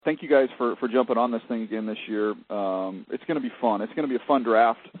thank you guys for jumping on this thing again this year. It's going to be fun. It's going to be a fun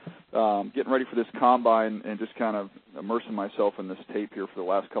draft. Getting ready for this combine and just kind of immersing myself in this tape here for the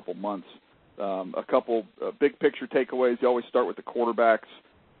last couple months. A couple big picture takeaways. You always start with the quarterbacks.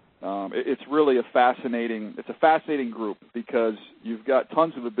 It's really a fascinating group because you've got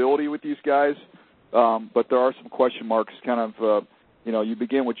tons of ability with these guys, but there are some question marks. Kind of, you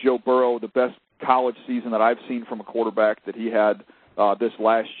begin with Joe Burrow, the best college season that I've seen from a quarterback that he had this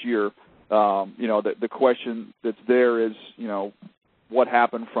last year. The question that's there is, what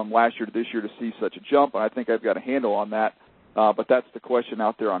happened from last year to this year to see such a jump, and I think I've got a handle on that. But that's the question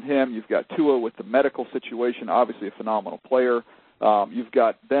out there on him. You've got Tua with the medical situation, obviously a phenomenal player. You've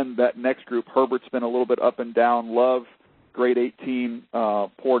got then that next group. Herbert's been a little bit up and down. Love, grade 18,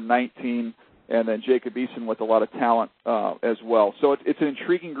 poor 19, and then Jacob Eason with a lot of talent as well. So it's an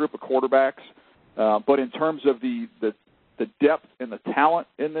intriguing group of quarterbacks. But in terms of the depth and the talent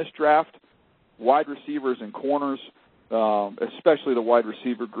in this draft, wide receivers and corners, especially the wide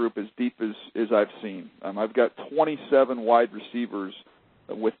receiver group, as deep as I've seen. I've got 27 wide receivers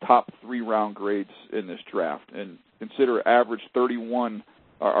with top 3-round grades in this draft. And consider average 31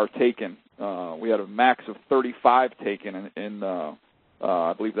 are taken. We had a max of 35 taken in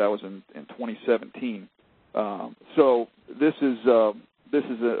I believe that was in 2017. So this is a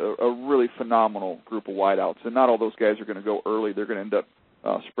really phenomenal group of wideouts. And not all those guys are going to go early. They're going to end up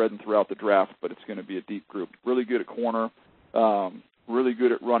spreading throughout the draft, but it's going to be a deep group. Really good at corner, really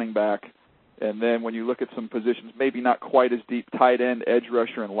good at running back. And then when you look at some positions, maybe not quite as deep, tight end, edge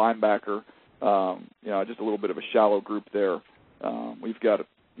rusher, and linebacker, just a little bit of a shallow group there. We've got a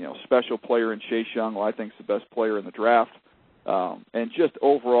special player in Chase Young, who I think is the best player in the draft. And just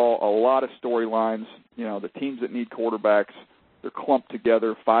overall, a lot of storylines. The teams that need quarterbacks, they're clumped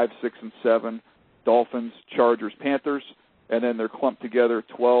together, 5, 6, and 7, Dolphins, Chargers, Panthers. And then they're clumped together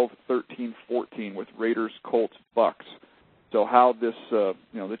 12, 13, 14 with Raiders, Colts, Bucks. So how this,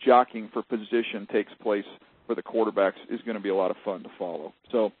 the jockeying for position takes place for the quarterbacks is going to be a lot of fun to follow.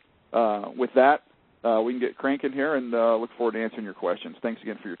 So with that, we can get cranking here and look forward to answering your questions. Thanks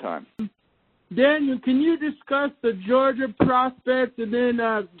again for your time. Daniel, can you discuss the Georgia prospects and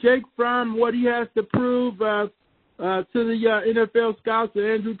then Jake Fromm, what he has to prove to the NFL scouts? And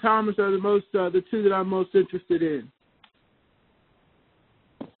Andrew Thomas are the two that I'm most interested in.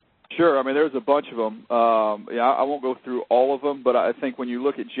 Sure. I mean, there's a bunch of them. I won't go through all of them, but I think when you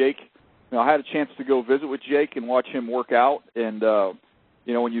look at Jake, I had a chance to go visit with Jake and watch him work out. And,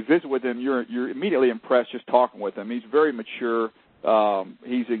 when you visit with him, you're immediately impressed just talking with him. He's very mature.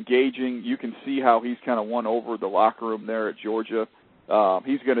 He's engaging. You can see how he's kind of won over the locker room there at Georgia.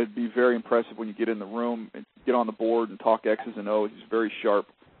 He's going to be very impressive when you get in the room and get on the board and talk X's and O's. He's very sharp.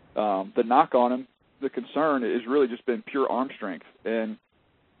 The knock on him, the concern has really just been pure arm strength. And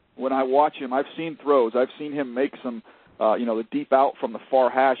when I watch him, I've seen throws. I've seen him make some, the deep out from the far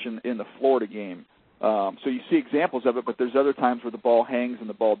hash in the Florida game. So you see examples of it, but there's other times where the ball hangs and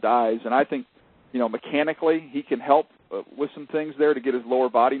the ball dies. And I think, mechanically he can help with some things there to get his lower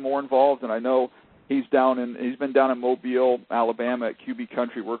body more involved. And I know he's been down in Mobile, Alabama at QB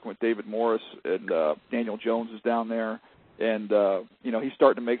Country working with David Morris, and Daniel Jones is down there. And, he's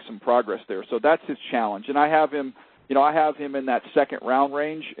starting to make some progress there. So that's his challenge. And I have him in that second round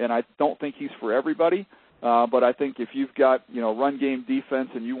range, and I don't think he's for everybody. But I think if you've got, run game defense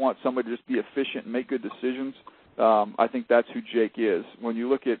and you want somebody to just be efficient and make good decisions, I think that's who Jake is. When you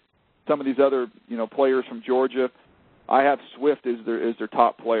look at some of these other, players from Georgia, I have Swift as their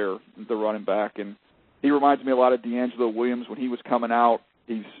top player, the running back, and he reminds me a lot of D'Angelo Williams when he was coming out.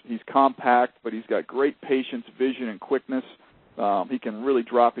 He's compact, but he's got great patience, vision, and quickness. He can really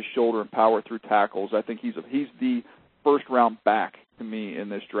drop his shoulder and power through tackles. I think he's the first-round back to me in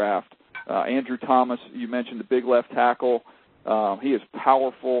this draft. Andrew Thomas, you mentioned the big left tackle. He is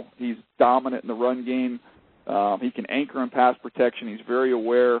powerful. He's dominant in the run game. He can anchor in pass protection. He's very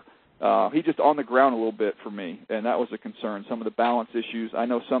aware. He's just on the ground a little bit for me, and that was a concern. Some of the balance issues. I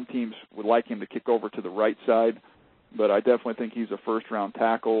know some teams would like him to kick over to the right side, but I definitely think he's a first-round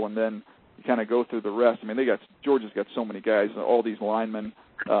tackle. And then you kind of go through the rest. I mean, Georgia's got so many guys, all these linemen.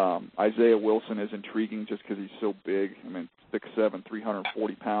 Isaiah Wilson is intriguing just because he's so big. I mean, 6'7",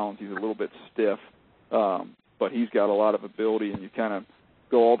 340 pounds. He's a little bit stiff, but he's got a lot of ability, and you kind of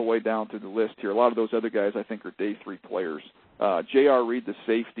go all the way down through the list here. A lot of those other guys I think are day 3 players. J.R. Reed, the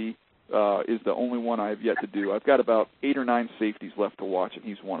safety, is the only one I have yet to do. I've got about 8 or 9 safeties left to watch, and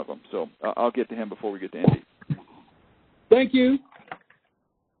he's one of them. So I'll get to him before we get to Indy. Thank you.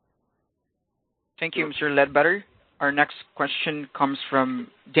 Thank you, Mr. Ledbetter. Our next question comes from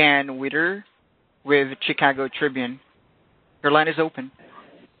Dan Witter with Chicago Tribune. Your line is open.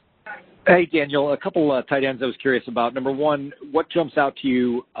 Hey, Daniel, a couple tight ends I was curious about. Number one, what jumps out to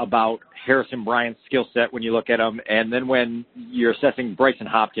you about Harrison Bryant's skill set when you look at him? And then when you're assessing Brycen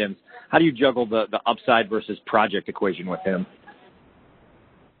Hopkins, how do you juggle the upside versus project equation with him?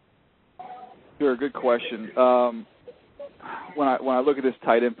 Sure, good question. When I look at this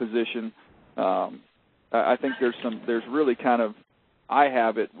tight end position, I think there's really kind of, I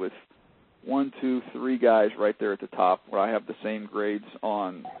have it with 1, 2, 3 guys right there at the top where I have the same grades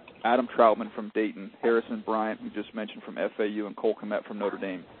on Adam Troutman from Dayton, Harrison Bryant, who just mentioned from FAU, and Cole Kmet from Notre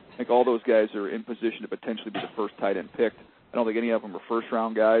Dame. I think all those guys are in position to potentially be the first tight end picked. I don't think any of them are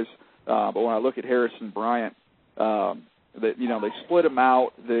first-round guys. But when I look at Harrison Bryant, they split him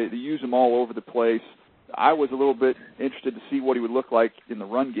out. They use him all over the place. I was a little bit interested to see what he would look like in the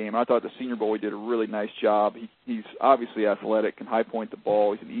run game. I thought the Senior Bowl he did a really nice job. He's obviously athletic, can high point the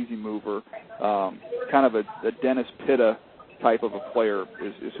ball. He's an easy mover, kind of a Dennis Pitta type of a player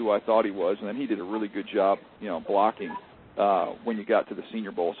is who I thought he was, and then he did a really good job, blocking when you got to the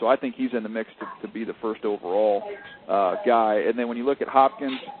Senior Bowl. So I think he's in the mix to be the first overall guy. And then when you look at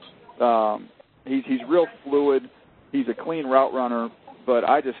Hopkins, he's real fluid. He's a clean route runner, but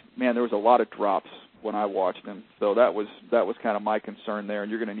there was a lot of drops when I watched him. So that was kind of my concern there,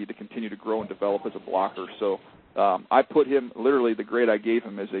 and you're going to need to continue to grow and develop as a blocker. So I put him, literally the grade I gave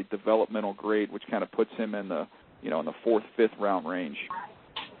him is a developmental grade, which kind of puts him in the, in the 4th, 5th round range.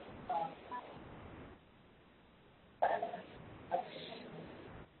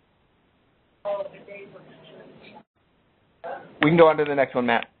 We can go on to the next one,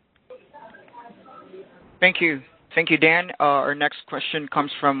 Matt. Thank you. Thank you, Dan. Our next question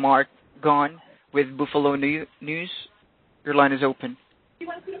comes from Mark Gahn with Buffalo News. Your line is open.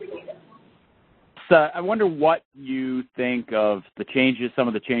 So I wonder what you think of some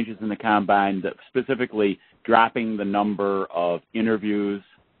of the changes in the Combine, that specifically dropping the number of interviews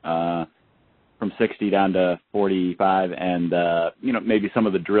from 60 down to 45, and maybe some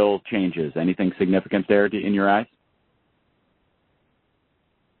of the drill changes. Anything significant there in your eyes?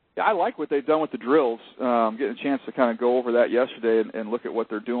 Yeah, I like what they've done with the drills. Getting a chance to kind of go over that yesterday and look at what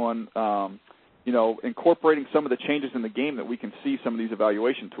they're doing. Incorporating some of the changes in the game that we can see some of these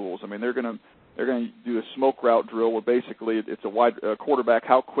evaluation tools. I mean, they're going to do a smoke route drill where basically it's a wide quarterback.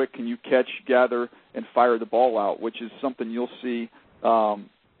 How quick can you catch, gather, and fire the ball out? Which is something you'll see.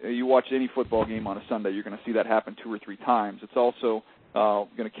 You watch any football game on a Sunday, you're going to see that happen 2 or 3 times. It's also going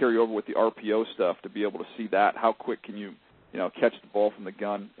to carry over with the RPO stuff to be able to see that. How quick can you catch the ball from the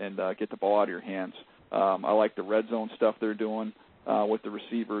gun and get the ball out of your hands? I like the red zone stuff they're doing with the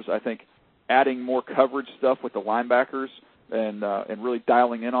receivers. I think adding more coverage stuff with the linebackers and really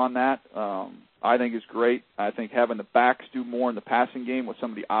dialing in on that, I think is great. I think having the backs do more in the passing game with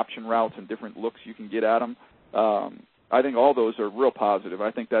some of the option routes and different looks you can get at them, I think all those are real positive.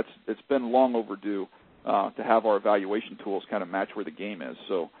 I think it's been long overdue to have our evaluation tools kind of match where the game is.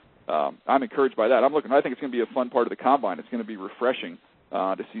 So I'm encouraged by that. I think it's going to be a fun part of the Combine. It's going to be refreshing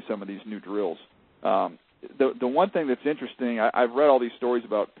to see some of these new drills. The one thing that's interesting, I've read all these stories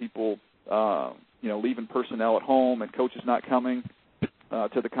about people leaving personnel at home and coaches not coming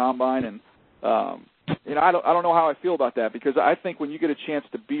to the Combine, and I don't know how I feel about that, because I think when you get a chance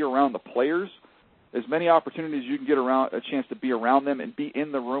to be around the players, as many opportunities you can get a chance to be around them and be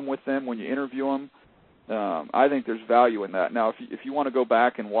in the room with them when you interview them, I think there's value in that. Now, if you want to go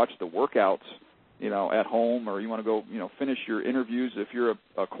back and watch the workouts, at home, or you want to go, finish your interviews, if you're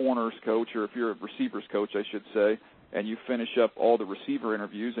a corners coach or if you're a receivers coach, I should say, and you finish up all the receiver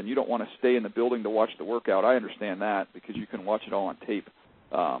interviews and you don't want to stay in the building to watch the workout, I understand that, because you can watch it all on tape.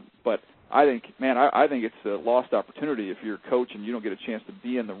 But I think it's a lost opportunity if you're a coach and you don't get a chance to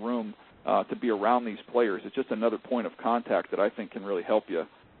be in the room to be around these players. It's just another point of contact that I think can really help you.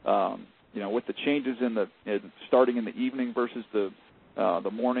 With the changes in starting in the evening versus the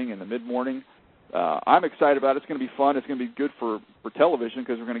morning and the mid-morning, I'm excited about it. It's going to be fun. It's going to be good for television,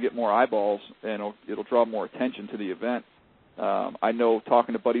 because we're going to get more eyeballs and it'll draw more attention to the event. I know,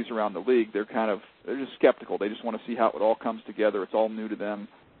 talking to buddies around the league, they're just skeptical. They just want to see how it all comes together. It's all new to them.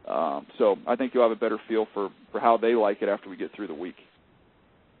 So I think you'll have a better feel for how they like it after we get through the week.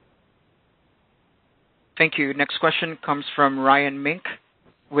 Thank you. Next question comes from Ryan Mink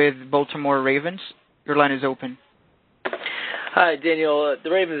with Baltimore Ravens. Your line is open. Hi, Daniel. The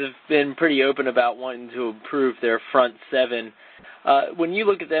Ravens have been pretty open about wanting to improve their front seven. When you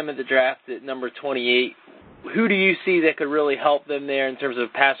look at them at the draft at number 28, who do you see that could really help them there in terms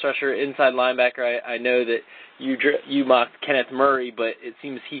of pass rusher, inside linebacker? I know that you mocked Kenneth Murray, but it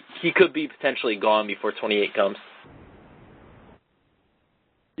seems he could be potentially gone before 28 comes.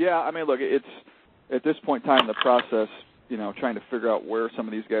 Yeah, I mean, look, it's at this point in time in the process, trying to figure out where some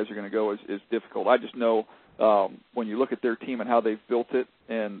of these guys are going to go is difficult. I just know when you look at their team and how they've built it,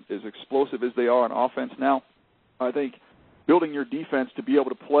 and as explosive as they are on offense now, I think building your defense to be able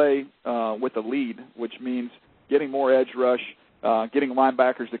to play with a lead, which means getting more edge rush, getting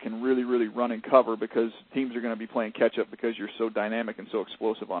linebackers that can really, really run and cover, because teams are going to be playing catch-up because you're so dynamic and so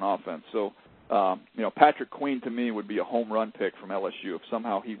explosive on offense. So, Patrick Queen to me would be a home run pick from LSU if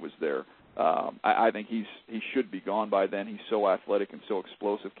somehow he was there. I think he should be gone by then. He's so athletic and so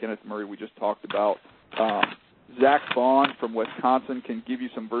explosive. Kenneth Murray we just talked about. Zach Vaughn from Wisconsin can give you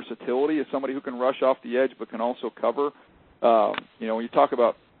some versatility as somebody who can rush off the edge but can also cover. When you talk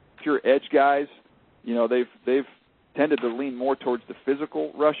about pure edge guys, they've tended to lean more towards the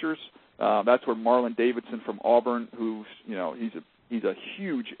physical rushers. That's where Marlon Davidson from Auburn, who's he's a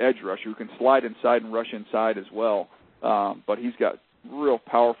huge edge rusher who can slide inside and rush inside as well. But he's got real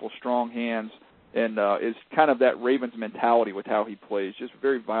powerful, strong hands, and is kind of that Ravens mentality with how he plays. Just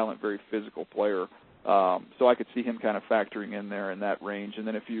very violent, very physical player. So I could see him kind of factoring in there in that range. And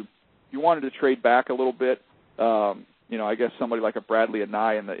then if you wanted to trade back a little bit, I guess somebody like a Bradley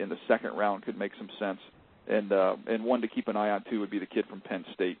Anae in the second round could make some sense. And one to keep an eye on too would be the kid from Penn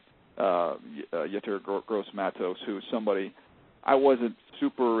State, Yetur Gross-Matos, who is somebody I wasn't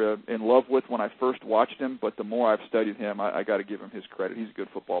super in love with when I first watched him, but the more I've studied him, I got to give him his credit. He's a good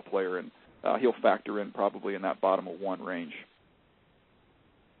football player, and he'll factor in probably in that bottom of one range.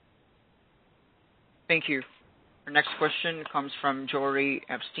 Thank you. Our next question comes from Jory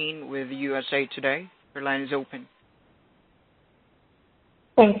Epstein with USA Today. Your line is open.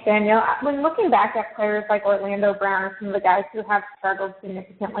 Thanks, Daniel. When looking back at players like Orlando Brown or some of the guys who have struggled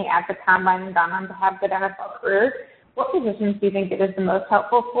significantly at the combine and gone on to have good NFL careers, what positions do you think it is the most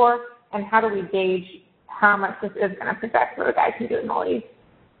helpful for, and how do we gauge how much this is going to project for the guys who do it in the league?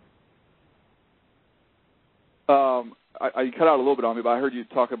 You cut out a little bit on me, but I heard you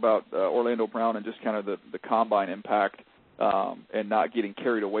talk about Orlando Brown and just kind of the combine impact and not getting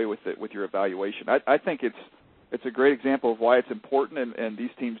carried away with it with your evaluation. I think it's a great example of why it's important, and these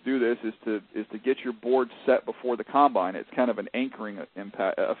teams do this, is to get your board set before the combine. It's kind of an anchoring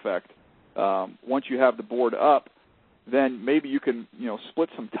effect. Once you have the board up, then maybe you can split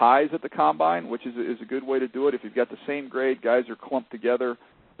some ties at the combine, which is a good way to do it. If you've got the same grade, guys are clumped together,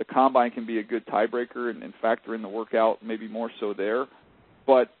 the combine can be a good tiebreaker and factor in the workout, maybe more so there.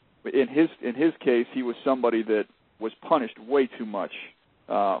 But in his case, he was somebody that was punished way too much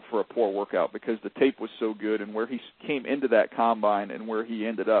for a poor workout because the tape was so good, and where he came into that combine and where he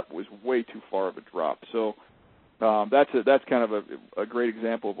ended up was way too far of a drop. So that's kind of a great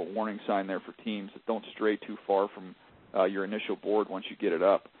example of a warning sign there for teams that don't stray too far from your initial board once you get it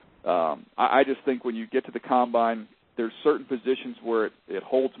up. I just think when you get to the combine, there's certain positions where it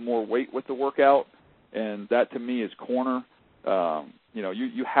holds more weight with the workout, and that to me is corner.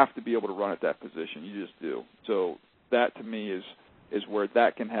 You have to be able to run at that position. You just do. So that to me is where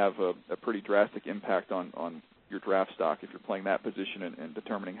that can have a pretty drastic impact on your draft stock if you're playing that position and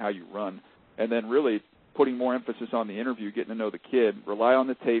determining how you run. And then really putting more emphasis on the interview, getting to know the kid, rely on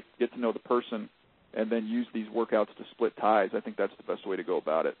the tape, get to know the person, and then use these workouts to split ties. I think that's the best way to go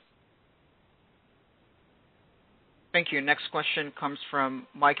about it. Thank you. Next question comes from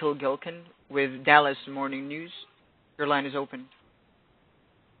Michael Gilkin with Dallas Morning News. Your line is open.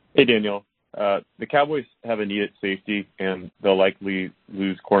 Hey, Daniel. The Cowboys have a need at safety, and they'll likely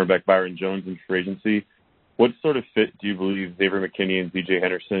lose cornerback Byron Jones in free agency. What sort of fit do you believe Xavier McKinney and C.J.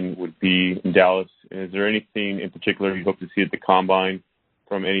 Henderson would be in Dallas? And is there anything in particular you hope to see at the Combine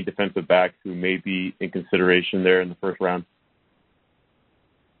from any defensive backs who may be in consideration there in the first round?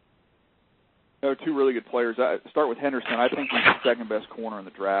 There are two really good players. I start with Henderson. I think he's the second-best corner in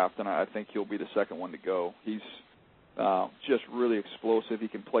the draft, and I think he'll be the second one to go. He's just really explosive. He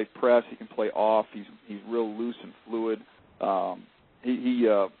can play press. He can play off. He's real loose and fluid. He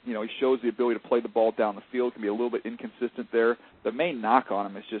shows the ability to play the ball down the field. Can be a little bit inconsistent there. The main knock on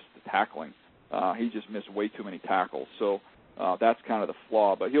him is just the tackling. He just missed way too many tackles. So that's kind of the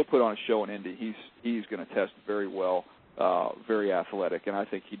flaw. But he'll put on a show in Indy. He's going to test very well. Very athletic, and I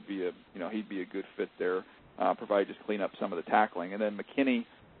think he'd be a good fit there, provided just clean up some of the tackling. And then McKinney,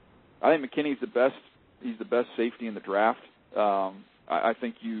 I think McKinney's the best. He's the best safety in the draft. I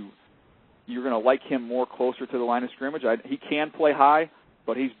think you're going to like him more closer to the line of scrimmage. He can play high,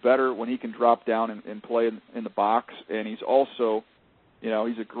 but he's better when he can drop down and play in the box. And he's also,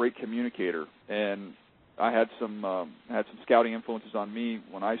 he's a great communicator. And I had some scouting influences on me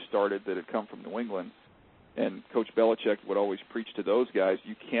when I started that had come from New England. And Coach Belichick would always preach to those guys,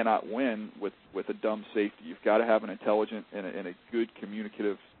 you cannot win with a dumb safety. You've got to have an intelligent and a good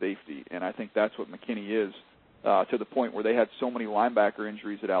communicative safety. And I think that's what McKinney is. to the point where they had so many linebacker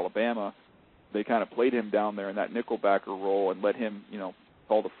injuries at Alabama, they kind of played him down there in that nickelbacker role and let him,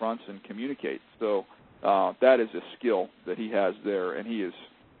 call the fronts and communicate. So that is a skill that he has there, and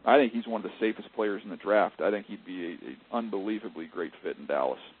I think he's one of the safest players in the draft. I think he'd be an unbelievably great fit in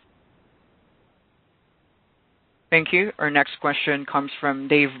Dallas. Thank you. Our next question comes from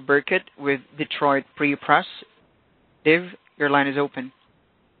Dave Burkett with Detroit Free Press. Dave, your line is open.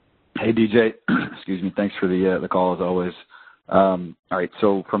 Hey, DJ. Excuse me. Thanks for the call, as always. All right,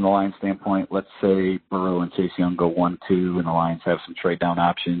 so from the Lions standpoint, let's say Burrow and Chase Young go 1-2 and the Lions have some trade-down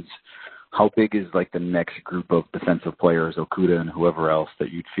options. How big is, the next group of defensive players, Okudah and whoever else,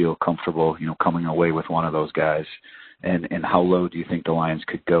 that you'd feel comfortable, coming away with one of those guys? And how low do you think the Lions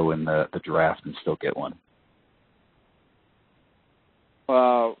could go in the draft and still get one?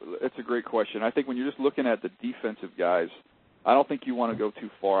 It's a great question. I think when you're just looking at the defensive guys, I don't think you want to go too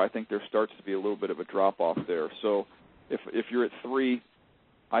far. I think there starts to be a little bit of a drop-off there. So if you're at 3,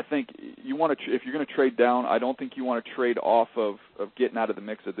 I think you want to, if you're going to trade down, I don't think you want to trade off of getting out of the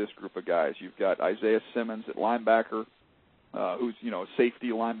mix of this group of guys. You've got Isaiah Simmons at linebacker, who's, a safety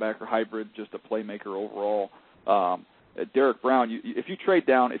linebacker hybrid, just a playmaker overall. Derek Brown, if you trade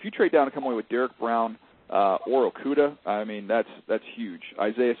down and come away with Derek Brown or Okudah, I mean, that's huge.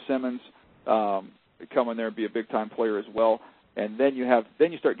 Isaiah Simmons come in there and be a big-time player as well. And then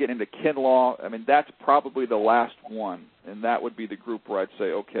you start getting into Kinlaw. I mean, that's probably the last one, and that would be the group where I'd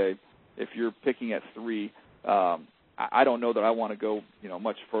say, okay, if you're picking at 3, I don't know that I want to go,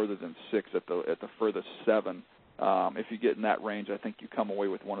 much further than 6 at the furthest 7. If you get in that range, I think you come away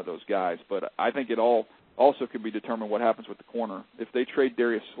with one of those guys. But I think it all also could be determined what happens with the corner. If they trade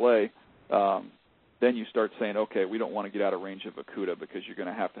Darius Slay, then you start saying, okay, we don't want to get out of range of Okudah because you're going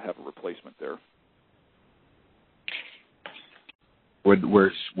to have a replacement there. What do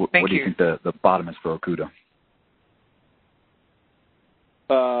you think the bottom is for Okudah?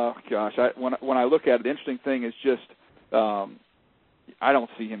 When I look at it, the interesting thing is just I don't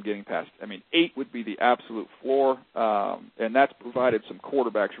see him getting past. I mean, 8 would be the absolute floor, and that's provided some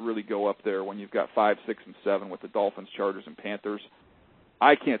quarterbacks really go up there when you've got 5, 6, and 7 with the Dolphins, Chargers, and Panthers.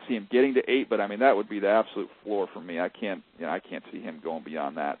 I can't see him getting to 8, but I mean that would be the absolute floor for me. I can't see him going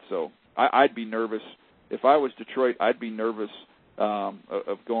beyond that. So I'd be nervous if I was Detroit. I'd be nervous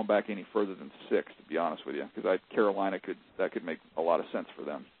of going back any further than 6, to be honest with you, because Carolina could make a lot of sense for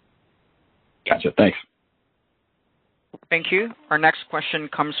them. Gotcha. Thanks. Thank you. Our next question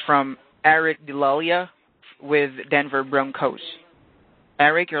comes from Eric DeLalia with Denver Broncos.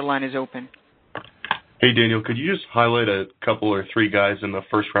 Eric, your line is open. Hey, Daniel, could you just highlight a couple or 3 guys in the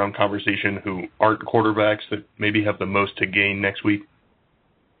first-round conversation who aren't quarterbacks that maybe have the most to gain next week?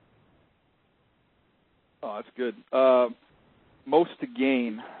 Oh, that's good. Most to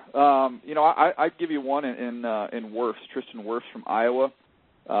gain. I'd give you one in Wirfs, Tristan Wirfs from Iowa.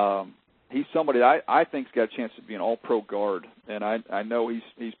 He's somebody that I think's got a chance to be an all-pro guard, and I know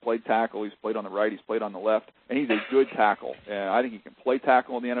he's played tackle, he's played on the right, he's played on the left, and he's a good tackle. And I think he can play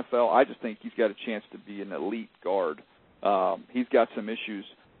tackle in the NFL. I just think he's got a chance to be an elite guard. He's got some issues,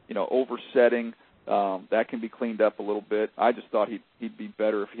 oversetting. That can be cleaned up a little bit. I just thought he'd be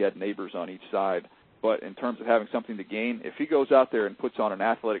better if he had neighbors on each side. But in terms of having something to gain, if he goes out there and puts on an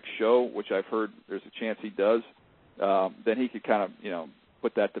athletic show, which I've heard there's a chance he does, then he could kind of,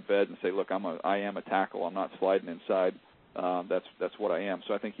 put that to bed and say, look, I am a tackle. I'm not sliding inside. That's what I am.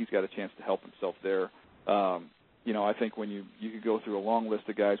 So I think he's got a chance to help himself there. I think when you could go through a long list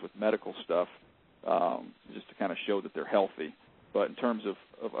of guys with medical stuff just to kind of show that they're healthy. But in terms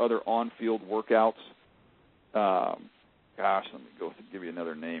of other on-field workouts, let me give you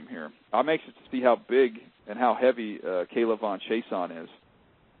another name here. I'm anxious to see how big and how heavy Caleb Von Chason is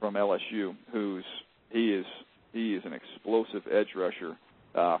from LSU. He is an explosive edge rusher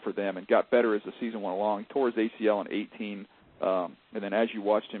for them, and got better as the season went along. He tore his ACL in 18, and then as you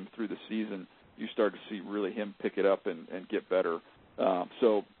watched him through the season, you start to see really him pick it up and get better.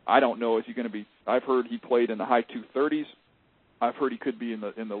 So I don't know, is he going to be? I've heard he played in the high 230s. I've heard he could be in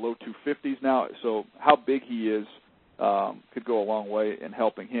the low 250s now. So how big he is could go a long way in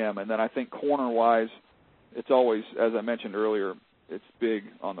helping him. And then I think corner-wise, it's always, as I mentioned earlier, it's big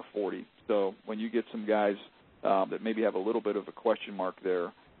on the 40. So when you get some guys that maybe have a little bit of a question mark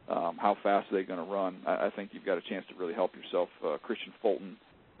there, how fast are they going to run? I think you've got a chance to really help yourself. Christian Fulton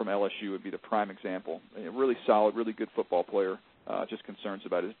from LSU would be the prime example. A really solid, really good football player, just concerns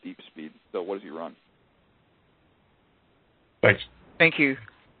about his deep speed. So what does he run? Thanks. Thank you.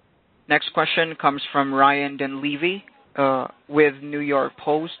 Next question comes from Ryan Dunleavy with New York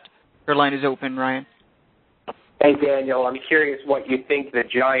Post. Your line is open, Ryan. Hey, Daniel. I'm curious what you think the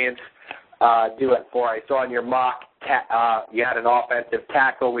Giants do it for? I saw in your mock you had an offensive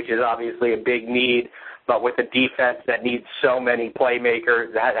tackle, which is obviously a big need, but with a defense that needs so many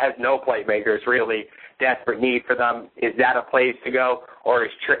playmakers, that has no playmakers really, desperate need for them, is that a place to go, or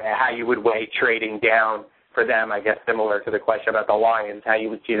is how you would weigh trading down for them, I guess similar to the question about the Lions, how you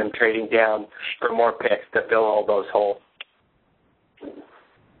would see them trading down for more picks to fill all those holes?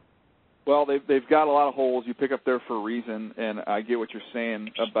 Well, they've got a lot of holes. You pick up there for a reason, and I get what you're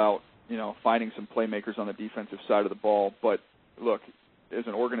saying about, finding some playmakers on the defensive side of the ball. But, look, as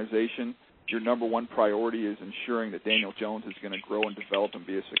an organization, your number one priority is ensuring that Daniel Jones is going to grow and develop and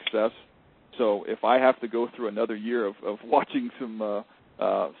be a success. So if I have to go through another year of watching some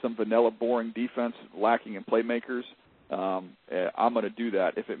vanilla, boring defense lacking in playmakers, I'm going to do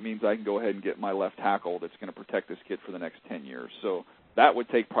that if it means I can go ahead and get my left tackle that's going to protect this kid for the next 10 years. So that would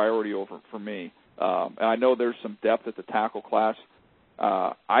take priority over for me. And I know there's some depth at the tackle class.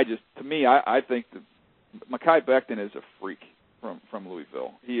 I think that Mekhi Becton is a freak from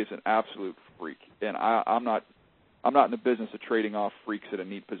Louisville. He is an absolute freak, and I'm not in the business of trading off freaks at a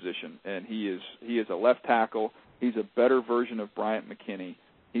neat position. And he is a left tackle. He's a better version of Bryant McKinnie.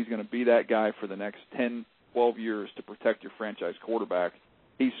 He's going to be that guy for the next 10, 12 years to protect your franchise quarterback.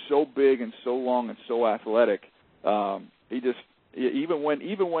 He's so big and so long and so athletic. Even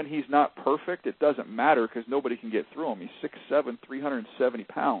when he's not perfect, it doesn't matter because nobody can get through him. He's 6'7", 370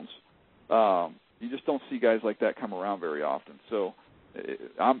 pounds. You just don't see guys like that come around very often. So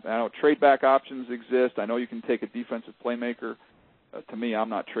I know trade back options exist. I know you can take a defensive playmaker. To me, I'm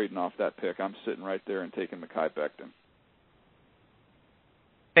not trading off that pick. I'm sitting right there and taking Mekhi Becton.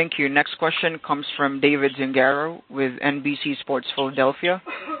 Thank you. Next question comes from David Zingaro with NBC Sports Philadelphia.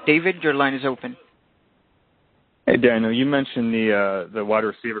 David, your line is open. Hey, Daniel, you mentioned the wide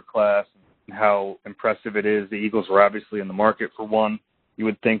receiver class and how impressive it is. The Eagles were obviously in the market for one. You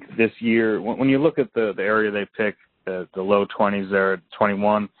would think this year, when you look at the area they pick, the low 20s there at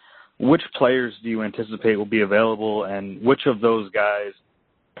 21, which players do you anticipate will be available, and which of those guys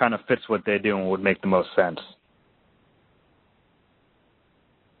kind of fits what they do and would make the most sense?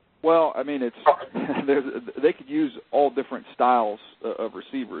 Well, I mean, they could use all different styles of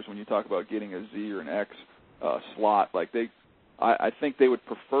receivers when you talk about getting a Z or an X slot. I think they would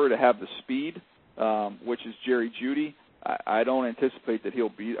prefer to have the speed, which is Jerry Jeudy. I don't anticipate that he'll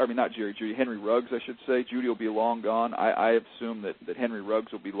be. I mean, not Jerry Jeudy, Henry Ruggs, I should say. Jeudy will be long gone. I assume that Henry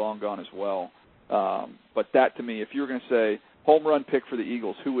Ruggs will be long gone as well. But that, to me, if you were going to say home run pick for the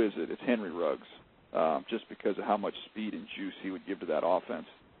Eagles, who is it? It's Henry Ruggs, just because of how much speed and juice he would give to that offense.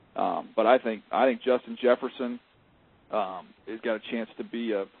 But I think Justin Jefferson has got a chance to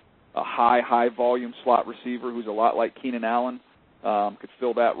be a high volume slot receiver who's a lot like Keenan Allen. Could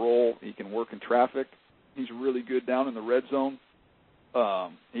fill that role. He can work in traffic. He's really good down in the red zone.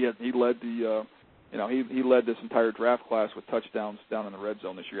 He led he led this entire draft class with touchdowns down in the red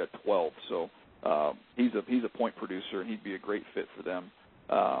zone this year at 12. So he's a point producer, and he'd be a great fit for them.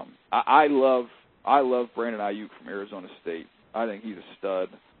 I love Brandon Ayuk from Arizona State. I think he's a stud.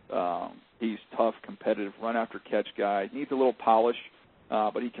 He's tough, competitive, run after catch guy. Needs a little polish,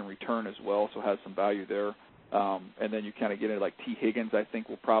 but he can return as well, so has some value there. And then you kind of get into like T. Higgins, I think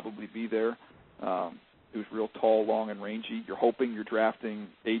will probably be there. Who's real tall, long, and rangy. You're hoping you're drafting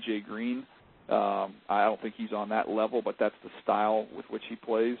A.J. Green. I don't think he's on that level, but that's the style with which he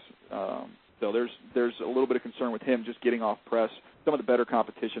plays. So there's a little bit of concern with him just getting off press. Some of the better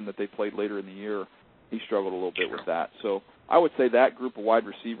competition that they played later in the year, he struggled a little bit with that. So I would say that group of wide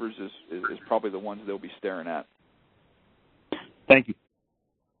receivers is probably the ones they'll be staring at. Thank you.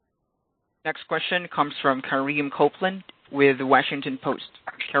 Next question comes from Kareem Copeland with the Washington Post.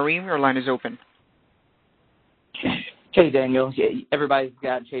 Kareem, your line is open. Hey, Daniel. Everybody's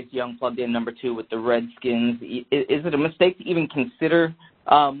got Chase Young plugged in number 2 with the Redskins. Is it a mistake to even consider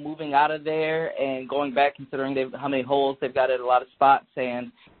moving out of there and going back, considering how many holes they've got at a lot of spots?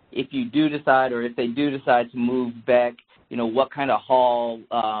 And if you do decide, or if they do decide to move back, what kind of haul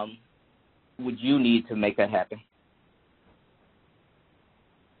would you need to make that happen?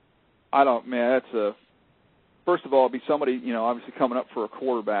 First of all, it'd be somebody, obviously coming up for a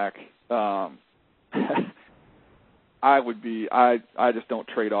quarterback. I just don't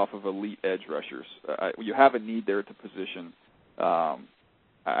trade off of elite edge rushers. You have a need there at the position.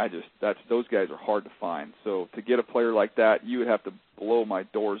 Those guys are hard to find. So to get a player like that, you would have to blow my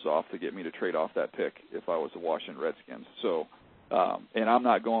doors off to get me to trade off that pick if I was the Washington Redskins. So, and I'm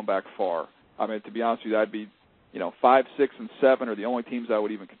not going back far. I mean, to be honest with you, I'd be, 5, 6, and 7 are the only teams I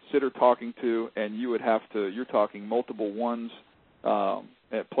would even consider talking to, and you're talking multiple ones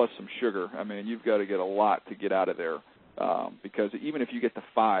plus some sugar. I mean, you've got to get a lot to get out of there because even if you get to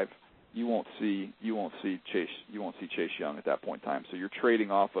 5, you won't see Chase Young at that point in time. So you're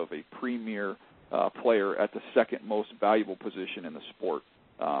trading off of a premier player at the second most valuable position in the sport.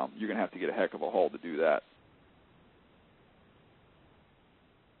 You're going to have to get a heck of a haul to do that.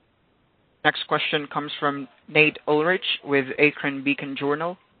 Next question comes from Nate Ulrich with Akron Beacon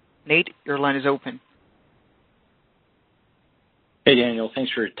Journal. Nate, your line is open. Hey, Daniel.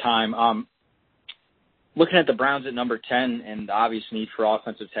 Thanks for your time. Looking at the Browns at number 10 and the obvious need for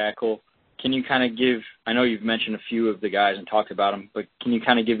offensive tackle, can you kind of give – I know you've mentioned a few of the guys and talked about them, but can you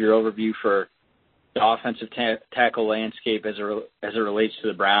kind of give your overview for the offensive tackle landscape as it relates to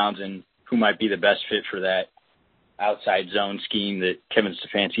the Browns and who might be the best fit for that outside zone scheme that Kevin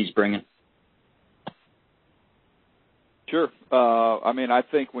Stefanski's bringing? Sure. I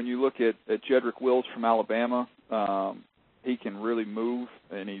think when you look at Jedrick Wills from Alabama, he can really move,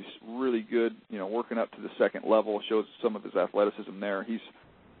 and he's really good, working up to the second level, shows some of his athleticism there.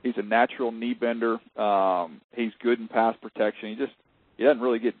 He's a natural knee bender. He's good in pass protection. He doesn't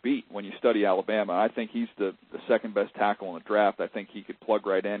really get beat when you study Alabama. I think he's the second best tackle in the draft. I think he could plug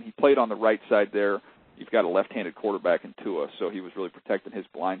right in. He played on the right side there. You've got a left-handed quarterback in Tua, so he was really protecting his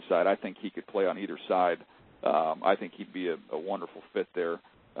blind side. I think he could play on either side. I think he'd be a wonderful fit there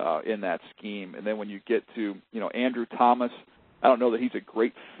in that scheme. And then when you get to Andrew Thomas, I don't know that he's a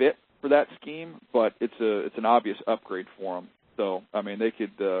great fit for that scheme, but it's an obvious upgrade for him. So they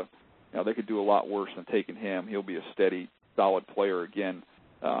could do a lot worse than taking him. He'll be a steady, solid player again.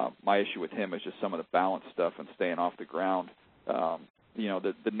 My issue with him is just some of the balance stuff and staying off the ground.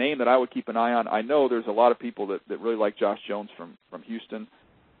 The name that I would keep an eye on, I know there's a lot of people that really like Josh Jones from Houston.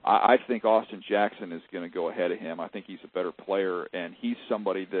 I think Austin Jackson is going to go ahead of him. I think he's a better player, and he's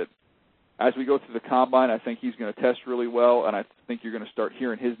somebody that, as we go through the combine, I think he's going to test really well, and I think you're going to start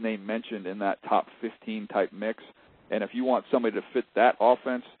hearing his name mentioned in that top 15 type mix. And if you want somebody to fit that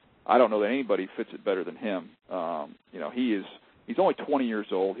offense, I don't know that anybody fits it better than him. He's only 20 years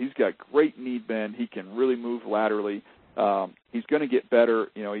old. He's got great knee bend. He can really move laterally. He's going to get better.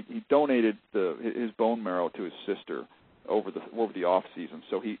 He donated his bone marrow to his sister over the off season,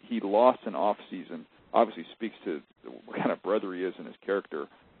 so he lost an off season. Obviously speaks to what kind of brother he is and his character.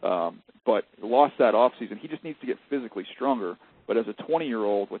 But lost that off season. He just needs to get physically stronger. But as a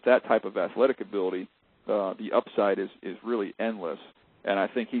 20-year-old with that type of athletic ability, the upside is really endless. And I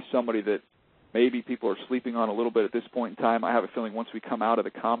think he's somebody that maybe people are sleeping on a little bit at this point in time. I have a feeling once we come out of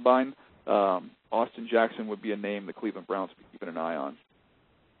the combine, Austin Jackson would be a name the Cleveland Browns would be keeping an eye on.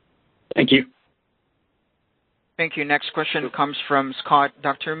 Thank you. Thank you. Next question comes from Scott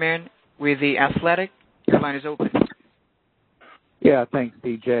Docterman with The Athletic. Your line is open. Yeah, thanks,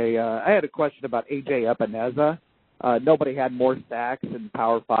 DJ. I had a question about A.J. Epineza. Nobody had more sacks in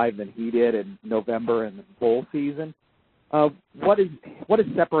Power 5 than he did in November and the bowl season. What is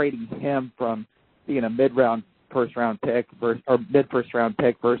separating him from being a mid-round first-round pick or mid-first-round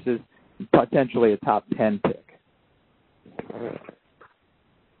pick versus potentially a top 10 pick?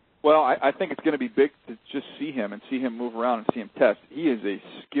 Well, I think it's going to be big to just see him and see him move around and see him test. He is a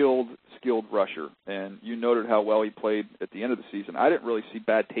skilled rusher, and you noted how well he played at the end of the season. I didn't really see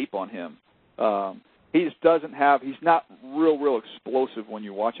bad tape on him. He just doesn't have – he's not real explosive when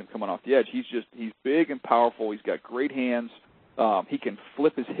you watch him coming off the edge. He's big and powerful. He's got great hands. He can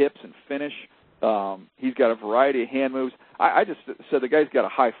flip his hips and finish. He's got a variety of hand moves. I just said the guy's got a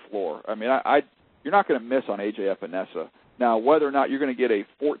high floor. You're not going to miss on A.J. Epineza. Now, whether or not you're going to get a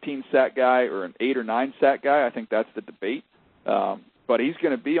 14-sack guy or an 8 or 9-sack guy, I think that's the debate. But he's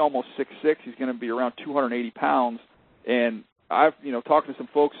going to be almost 6'6". He's going to be around 280 pounds. And I've, talked to some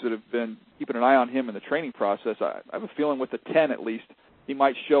folks that have been keeping an eye on him in the training process. I have a feeling with the 10 at least, he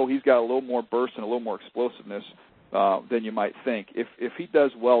might show he's got a little more burst and a little more explosiveness than you might think. If he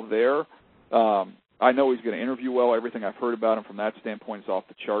does well there, I know he's going to interview well. Everything I've heard about him from that standpoint is off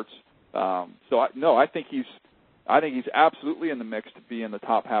the charts. I think he's absolutely in the mix to be in the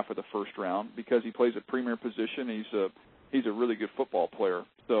top half of the first round because he plays a premier position. He's a really good football player.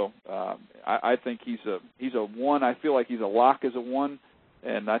 So I think he's a one. I feel like he's a lock as a one,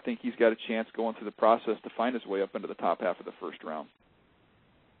 and I think he's got a chance going through the process to find his way up into the top half of the first round.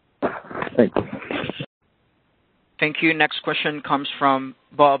 Thank you. Thank you. Next question comes from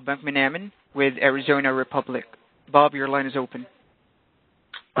Bob McManaman with Arizona Republic. Bob, your line is open.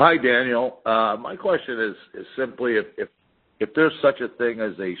 Hi, Daniel. My question is simply if there's such a thing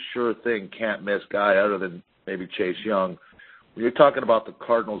as a sure thing can't miss guy other than maybe Chase Young, when you're talking about the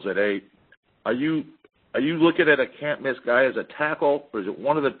Cardinals at 8, are you looking at a can't miss guy as a tackle, or is it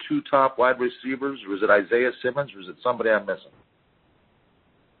one of the two top wide receivers, or is it Isaiah Simmons, or is it somebody I'm missing?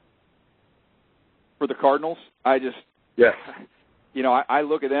 For the Cardinals, I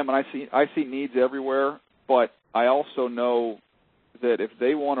look at them and I see needs everywhere, but I also know that if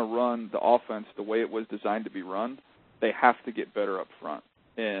they want to run the offense the way it was designed to be run, they have to get better up front.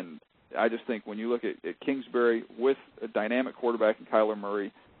 And I just think when you look at Kingsbury with a dynamic quarterback in Kyler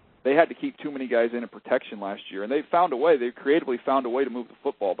Murray, they had to keep too many guys in protection last year, and they found a way. They creatively found a way to move the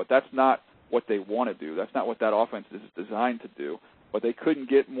football, but that's not what they want to do. That's not what that offense is designed to do. But they couldn't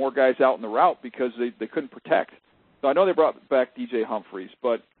get more guys out in the route because they couldn't protect. So I know they brought back DJ Humphries,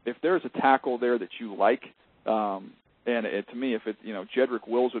 but if there's a tackle there that you like, to me, if Jedrick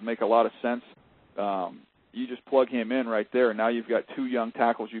Wills would make a lot of sense. You just plug him in right there, and now you've got two young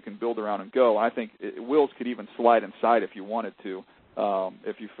tackles you can build around and go. I think Wills could even slide inside if you wanted to,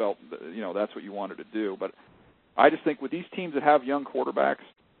 if you felt that's what you wanted to do. But I just think with these teams that have young quarterbacks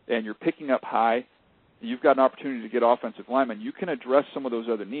and you're picking up high, you've got an opportunity to get offensive linemen. You can address some of those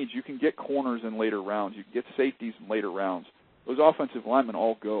other needs. You can get corners in later rounds. You can get safeties in later rounds. Those offensive linemen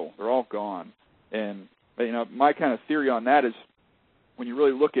all go. They're all gone. And my kind of theory on that is when you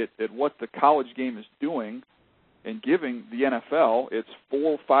really look at what the college game is doing and giving the NFL, it's 4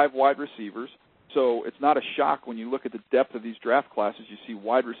 or 5 wide receivers. So it's not a shock when you look at the depth of these draft classes. You see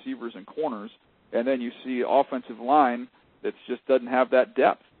wide receivers and corners, and then you see offensive line that just doesn't have that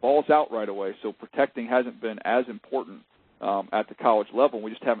depth. Ball's out right away, so protecting hasn't been as important at the college level.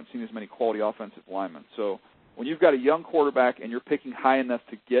 We just haven't seen as many quality offensive linemen. So when you've got a young quarterback and you're picking high enough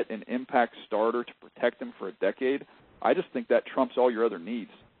to get an impact starter to protect him for a decade, I just think that trumps all your other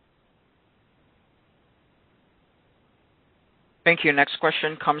needs. Thank you. Next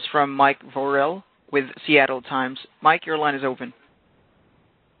question comes from Mike Vorel with Seattle Times. Mike, your line is open.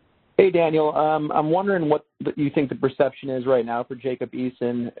 Hey, Daniel. I'm wondering what you think the perception is right now for Jacob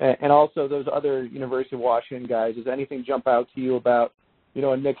Eason and also those other University of Washington guys. Does anything jump out to you about,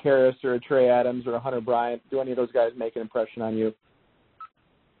 a Nick Harris or a Trey Adams or a Hunter Bryant? Do any of those guys make an impression on you?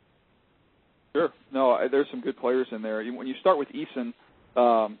 Sure. No, there's some good players in there. When you start with Eason,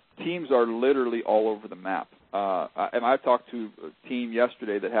 teams are literally all over the map. And I talked to a team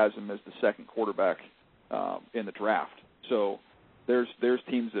yesterday that has him as the second quarterback in the draft. So there's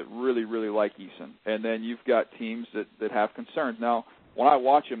teams that really, really like Eason. And then you've got teams that have concerns. Now, when I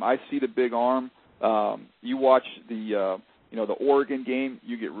watch him, I see the big arm. You watch the Oregon game,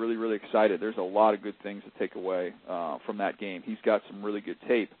 you get really, really excited. There's a lot of good things to take away from that game. He's got some really good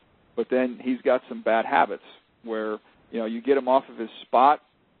tape. But then he's got some bad habits where, you get him off of his spot.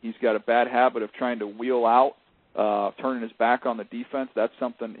 He's got a bad habit of trying to wheel out, turning his back on the defense. That's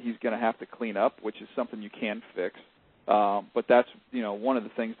something he's going to have to clean up, which is something you can fix. But that's, one of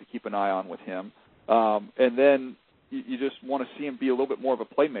the things to keep an eye on with him. And then you just want to see him be a little bit more of a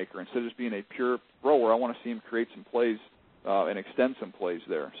playmaker instead of just being a pure thrower. I want to see him create some plays and extend some plays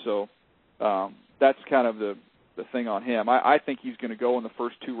there. So that's kind of the thing on him. I think he's going to go in the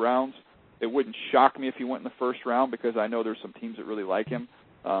first 2 rounds. It wouldn't shock me if he went in the first round because I know there's some teams that really like him.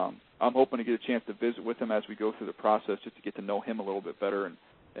 I'm hoping to get a chance to visit with him as we go through the process just to get to know him a little bit better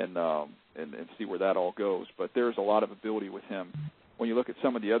and see where that all goes. But there's a lot of ability with him. When you look at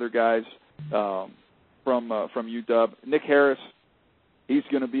some of the other guys from UW, Nick Harris, he's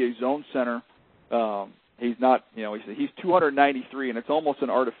going to be a zone center. He's not, he's 293, and it's almost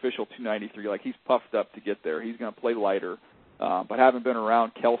an artificial 293. Like he's puffed up to get there. He's going to play lighter. But having been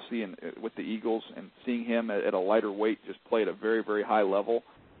around Kelsey and with the Eagles and seeing him at a lighter weight just play at a very, very high level,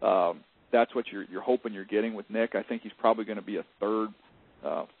 that's what you're hoping you're getting with Nick. I think he's probably going to be a third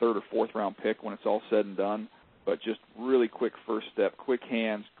or fourth round pick when it's all said and done. But just really quick first step, quick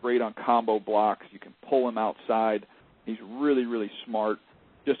hands, great on combo blocks. You can pull him outside. He's really, really smart.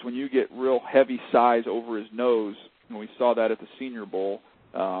 Just when you get real heavy size over his nose, and we saw that at the Senior Bowl,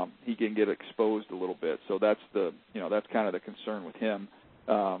 he can get exposed a little bit. So that's that's kind of the concern with him.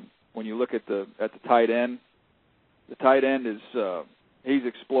 When you look at the tight end, the tight end is he's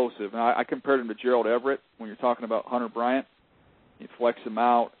explosive. And I compared him to Gerald Everett when you're talking about Hunter Bryant. You flex him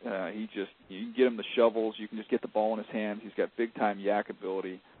out. You can get him the shovels. You can just get the ball in his hands. He's got big time yak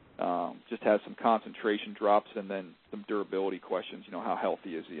ability. Just has some concentration drops and then some durability questions. How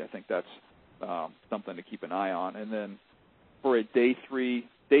healthy is he? I think that's something to keep an eye on. And then for a day three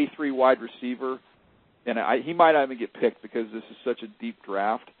wide receiver, and he might not even get picked because this is such a deep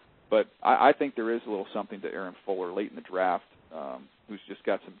draft, but I think there is a little something to Aaron Fuller late in the draft, who's just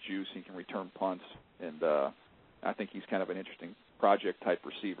got some juice. He can return punts, and I think he's kind of an interesting project-type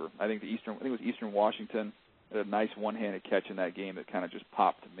receiver. I think it was Eastern Washington had a nice one-handed catch in that game that kind of just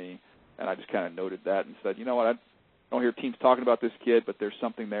popped to me, and I just kind of noted that and said, I don't hear teams talking about this kid, but there's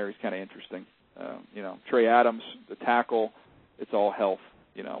something there. He's kind of interesting. Trey Adams, the tackle, it's all health.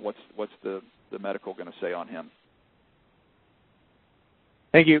 What's the medical going to say on him?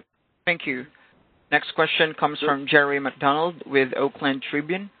 Thank you. Thank you. Next question comes from Jerry McDonald with Oakland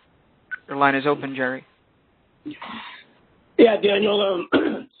Tribune. Your line is open, Jerry. Yeah, Daniel,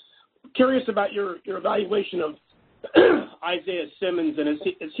 curious about your evaluation of Isaiah Simmons, and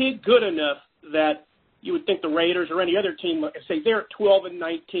is he good enough that you would think the Raiders or any other team, say they're at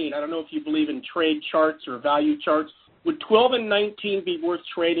 12-19, I don't know if you believe in trade charts or value charts, would 12-19 be worth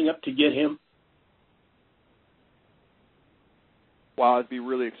trading up to get him? Wow, it'd be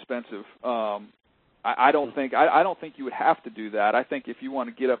really expensive. I don't think you would have to do that. I think if you want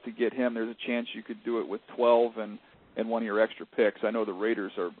to get up to get him, there's a chance you could do it with 12 and one of your extra picks. I know the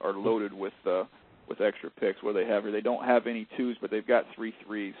Raiders are loaded with extra picks. What they have here, they don't have any 2s, but they've got 3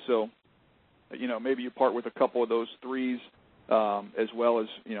 3s. So, maybe you part with a couple of those 3s, as well as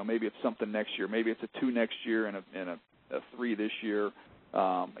maybe it's something next year. Maybe it's a 2 next year and a 3 this year.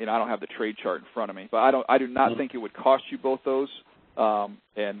 I don't have the trade chart in front of me, but I do not think it would cost you both those.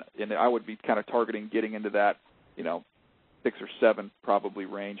 And I would be kind of targeting getting into that, 6 or 7 probably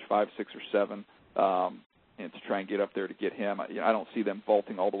range, 5, 6, or 7, and to try and get up there to get him. I don't see them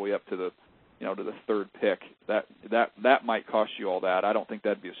vaulting all the way up to the, to the 3rd pick. That might cost you all that. I don't think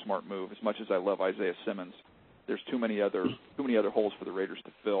that'd be a smart move. As much as I love Isaiah Simmons, there's too many other holes for the Raiders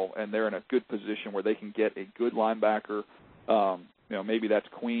to fill, and they're in a good position where they can get a good linebacker. Maybe that's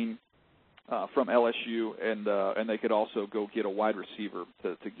Queen. From LSU, and they could also go get a wide receiver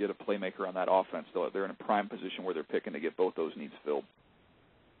to get a playmaker on that offense. They're in a prime position where they're picking to get both those needs filled.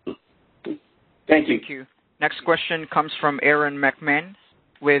 Thank you. Thank you. Next question comes from Aaron McMahon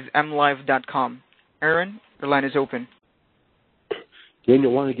with MLive.com. Aaron, your line is open.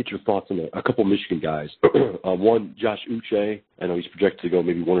 Daniel, I want to get your thoughts on a couple Michigan guys. One, Josh Uche. I know he's projected to go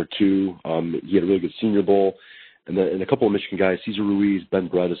maybe 1 or 2. He had a really good Senior Bowl. And a couple of Michigan guys, Cesar Ruiz, Ben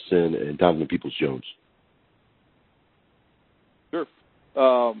Bredesen, and Donovan Peoples-Jones.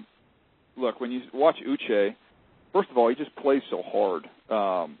 Sure. Look, when you watch Uche, first of all, he just plays so hard.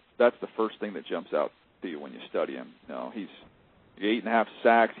 That's the first thing that jumps out to you when you study him. He's 8.5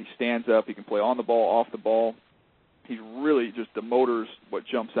 sacks. He stands up. He can play on the ball, off the ball. He's really just the motor's what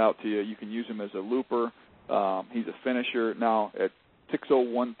jumps out to you. You can use him as a looper. He's a finisher. Now, at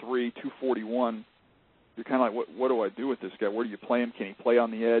 6'0", 241, you're kind of like, what do I do with this guy? Where do you play him? Can he play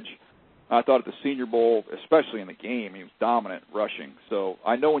on the edge? I thought at the Senior Bowl, especially in the game, he was dominant rushing. So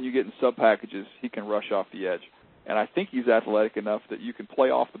I know when you get in sub packages, he can rush off the edge. And I think he's athletic enough that you can play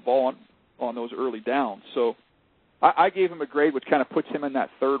off the ball on those early downs. So I gave him a grade which kind of puts him in that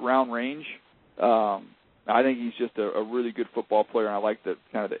 3rd round range. I think he's just a really good football player, and I like the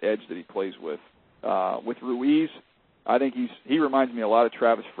kind of the edge that he plays with. With Ruiz, I think he reminds me a lot of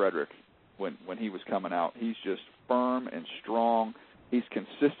Travis Frederick. When he was coming out, he's just firm and strong. He's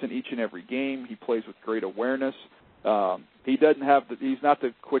consistent each and every game. He plays with great awareness. He's not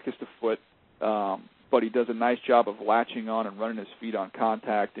the quickest of foot, but he does a nice job of latching on and running his feet on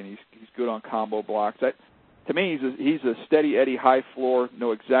contact, and he's good on combo blocks. To me, he's a steady Eddie, high floor,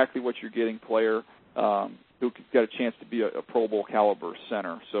 know exactly what you're getting player who got a chance to be a Pro Bowl caliber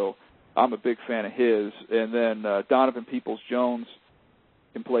center. So I'm a big fan of his. And then Donovan Peoples-Jones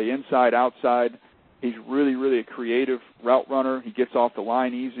can play inside, outside. He's really, really a creative route runner. He gets off the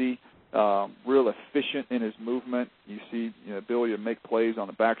line easy, real efficient in his movement. You see the ability to make plays on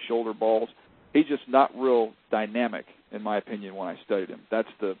the back shoulder balls. He's just not real dynamic, in my opinion, when I studied him. That's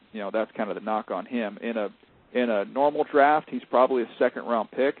kind of the knock on him. In a normal draft, he's probably a 2nd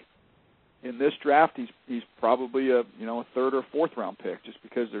round pick. In this draft, he's probably a 3rd or 4th round pick, just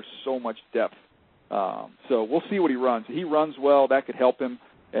because there's so much depth. So we'll see what he runs. He runs well. That could help him,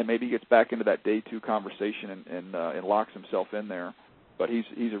 and maybe he gets back into that day 2 conversation and locks himself in there. But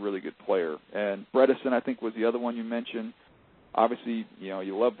he's a really good player. And Bredesen, I think, was the other one you mentioned. Obviously,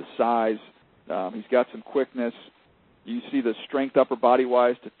 you love the size. He's got some quickness. You see the strength upper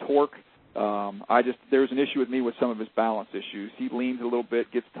body-wise to torque. There's an issue with me with some of his balance issues. He leans a little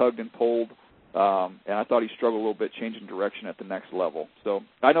bit, gets tugged and pulled. And I thought he struggled a little bit changing direction at the next level. So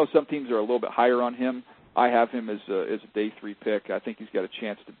I know some teams are a little bit higher on him. I have him as a day 3 pick. I think he's got a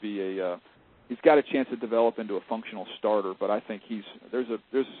chance to be he's got a chance to develop into a functional starter. But I think there's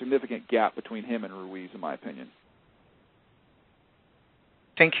a significant gap between him and Ruiz, in my opinion.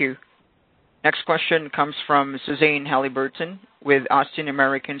 Thank you. Next question comes from Suzanne Halliburton with Austin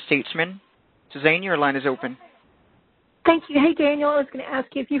American-Statesman. Suzanne, your line is open. Thank you. Hey, Daniel, I was going to ask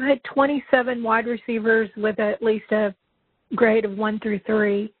you, if you had 27 wide receivers with at least a grade of 1 through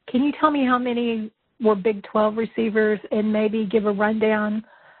 3, can you tell me how many were Big 12 receivers and maybe give a rundown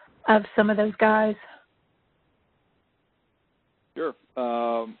of some of those guys? Sure.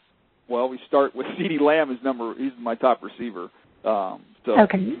 Well, we start with CeeDee Lamb he's my top receiver. So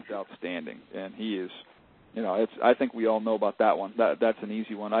okay. He's outstanding, and he is. I think we all know about that one. That's an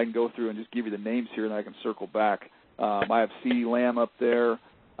easy one. I can go through and just give you the names here, and I can circle back. I have CeeDee Lamb up there.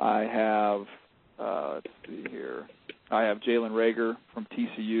 I have, let's see here. I have Jalen Reagor from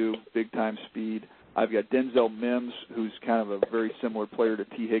TCU, big-time speed. I've got Denzel Mims, who's kind of a very similar player to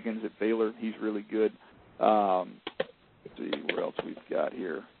T. Higgins at Baylor. He's really good. Let's see what else we've got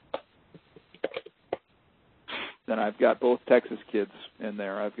here. Then I've got both Texas kids in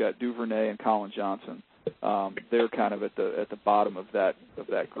there. I've got Duvernay and Colin Johnson. They're kind of at the bottom of that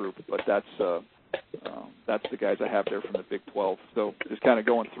group, but that's the guys I have there from the Big 12. So just kind of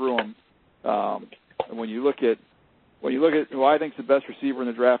going through them. And when you look at who I think is the best receiver in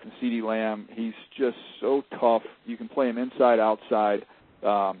the draft, and CeeDee Lamb, he's just so tough. You can play him inside, outside.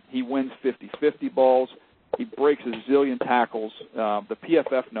 He wins 50-50 balls. He breaks a zillion tackles. The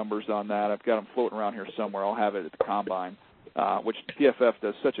PFF numbers on that, I've got them floating around here somewhere. I'll have it at the Combine, which PFF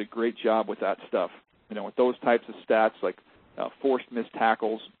does such a great job with that stuff. With those types of stats, like forced missed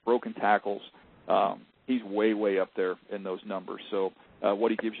tackles, broken tackles, he's way, way up there in those numbers. So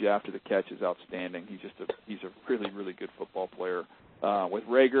what he gives you after the catch is outstanding. He's a really, really good football player. With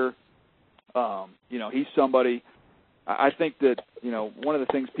Reagor, he's somebody. I think that one of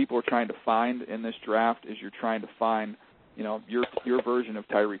the things people are trying to find in this draft is you're trying to find your version of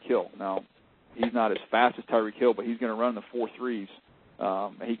Tyreek Hill. Now, he's not as fast as Tyreek Hill, but he's going to run the 4.3s.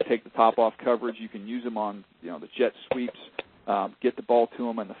 He can take the top off coverage. You can use him on the jet sweeps, get the ball to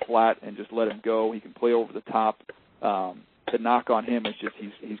him in the flat and just let him go. He can play over the top. The knock on him is just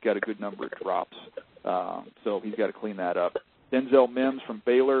he's got a good number of drops, so he's got to clean that up. Denzel Mims from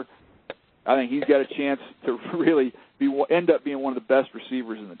Baylor, I think he's got a chance to really end up being one of the best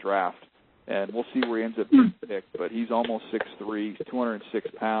receivers in the draft, and we'll see where he ends up being picked. But he's almost 6'3", 206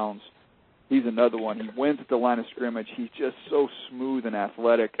 pounds. He's another one. He wins at the line of scrimmage. He's just so smooth and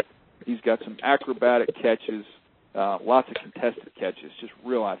athletic. He's got some acrobatic catches, lots of contested catches, just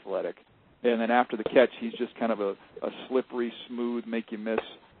real athletic. And then after the catch, he's just kind of a slippery, smooth, make-you-miss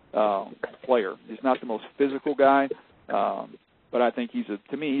player. He's not the most physical guy, but I think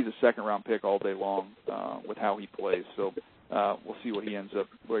to me, he's a second-round pick all day long with how he plays. So we'll see where he ends up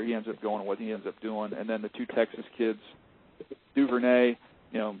going and what he ends up doing. And then the two Texas kids, Duvernay,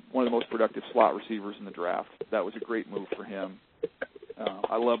 one of the most productive slot receivers in the draft. That was a great move for him.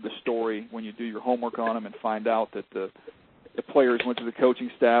 I love the story when you do your homework on him and find out that the players went to the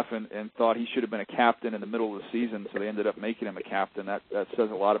coaching staff and thought he should have been a captain in the middle of the season, so they ended up making him a captain. That says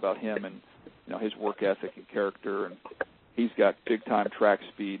a lot about him and his work ethic and character. And he's got big time track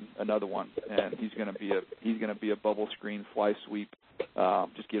speed, another one, and he's going to be a bubble screen, fly sweep,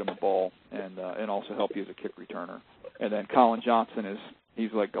 just get him a ball and also help you as a kick returner. And then Colin Johnson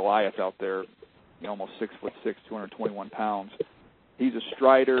he's like Goliath out there, almost 6'6", 221 pounds. He's a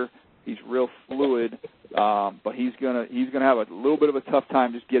strider. He's real fluid, but he's gonna have a little bit of a tough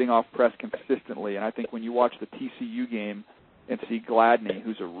time just getting off press consistently. And I think when you watch the TCU game and see Gladney,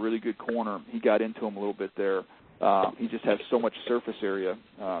 who's a really good corner, he got into him a little bit there. He just has so much surface area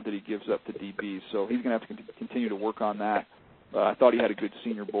that he gives up to DBs. So he's going to have to continue to work on that. I thought he had a good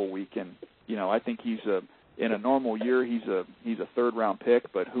Senior Bowl week, and I think in a normal year he's a third-round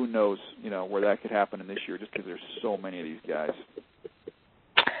pick, but who knows where that could happen in this year just because there's so many of these guys.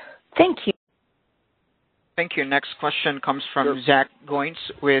 Thank you. Thank you. Next question comes from Zach Goins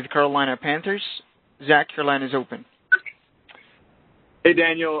with Carolina Panthers. Zach, your line is open. Hey,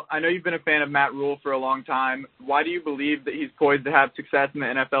 Daniel. I know you've been a fan of Matt Rule for a long time. Why do you believe that he's poised to have success in the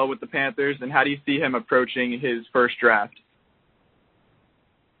NFL with the Panthers, and how do you see him approaching his first draft?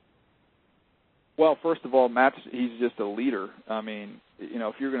 Well, first of all, he's just a leader. I mean,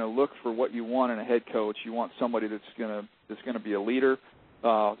 if you're going to look for what you want in a head coach, you want somebody that's going to be a leader,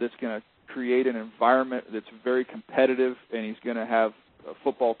 that's going to create an environment that's very competitive, and he's going to have a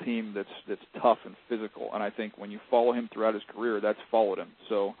football team that's tough and physical. And I think when you follow him throughout his career, that's followed him.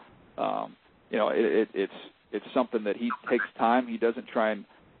 So, it's something that he takes time. He doesn't try and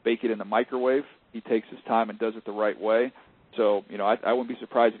bake it in the microwave. He takes his time and does it the right way. So, I wouldn't be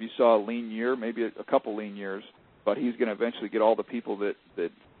surprised if you saw a lean year, maybe a couple lean years, but he's going to eventually get all the people that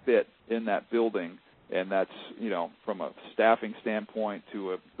fit in that building. And that's, from a staffing standpoint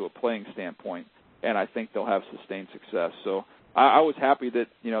to a playing standpoint, and I think they'll have sustained success. So I was happy that,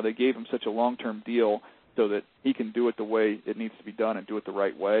 they gave him such a long-term deal so that he can do it the way it needs to be done and do it the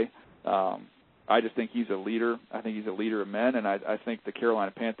right way. I just think he's a leader. I think he's a leader of men, and I think the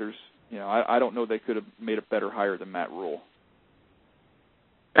Carolina Panthers, I don't know they could have made a better hire than Matt Rule.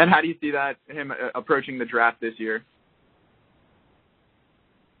 And how do you see him approaching the draft this year?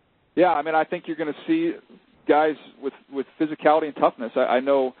 Yeah, I mean, I think you're going to see guys with physicality and toughness. I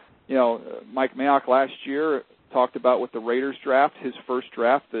know, Mike Mayock last year talked about with the Raiders draft, his first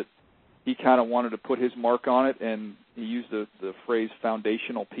draft, that he kind of wanted to put his mark on it, and he used the phrase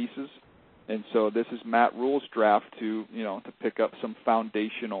foundational pieces. And so this is Matt Rule's draft to pick up some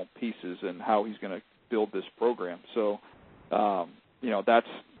foundational pieces and how he's going to build this program. So,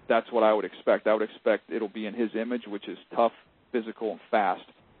 that's what I would expect. I would expect it'll be in his image, which is tough, physical, and fast.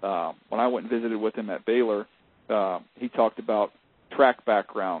 When I went and visited with him at Baylor, he talked about track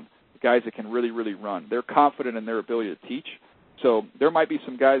background, guys that can really, really run. They're confident in their ability to teach. So there might be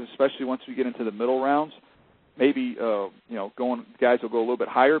some guys, especially once we get into the middle rounds, maybe guys will go a little bit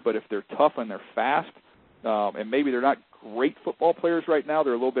higher, but if they're tough and they're fast, and maybe they're not great football players right now,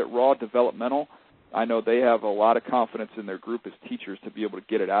 they're a little bit raw, developmental, I know they have a lot of confidence in their group as teachers to be able to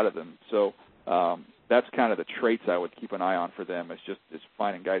get it out of them. So that's kind of the traits I would keep an eye on for them. It's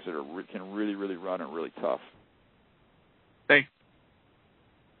finding guys that can really, really run and really tough. Thanks.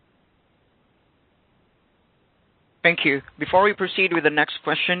 Thank you. Before we proceed with the next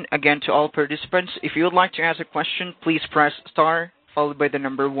question, again to all participants, if you would like to ask a question, please press star followed by the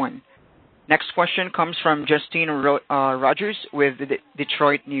number 1. Next question comes from Justin Rogers with the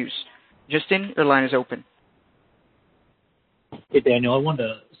Detroit News. Justin, your line is open. Hey, Daniel, I wanted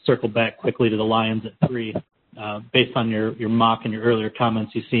to circle back quickly to the Lions at 3. Based on your mock and your earlier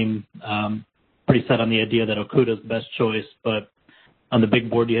comments, you seem pretty set on the idea that Okudah is the best choice, but on the big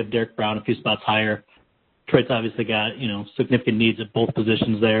board you have Derek Brown a few spots higher. Detroit's obviously got, significant needs at both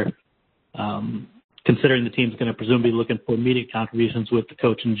positions there. Considering the team's going to presumably be looking for immediate contributions with the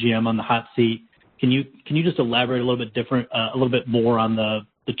coach and GM on the hot seat, can you just elaborate a little bit more on the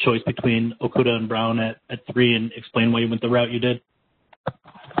choice between Okudah and Brown at 3 and explain why you went the route you did?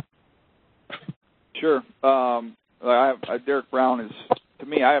 Sure. Derek Brown is, to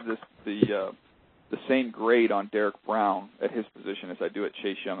me, I have the same grade on Derek Brown at his position as I do at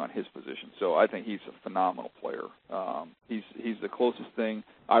Chase Young on his position. So I think he's a phenomenal player. He's the closest thing,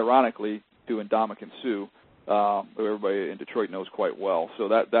 ironically, to Ndamukong Suh, who everybody in Detroit knows quite well. So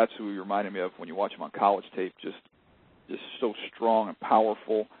that's who he reminded me of when you watch him on college tape. Just so strong and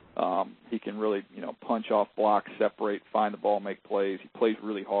powerful. He can really, punch off blocks, separate, find the ball, make plays. He plays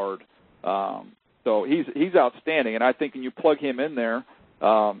really hard. So he's outstanding. And I think when you plug him in there,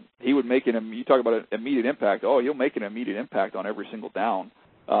 he would make you talk about an immediate impact. Oh, he'll make an immediate impact on every single down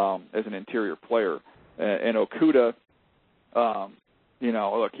as an interior player. And Okudah,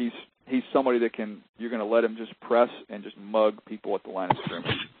 look, he's somebody that you're going to let him just press and just mug people at the line of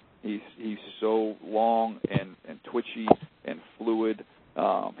scrimmage. He's so long and twitchy and fluid.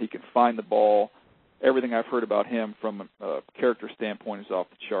 He can find the ball. Everything I've heard about him from a character standpoint is off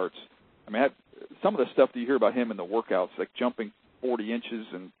the charts. I mean, some of the stuff that you hear about him in the workouts, like jumping 40 inches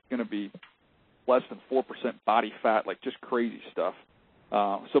and going to be less than 4% body fat, like just crazy stuff.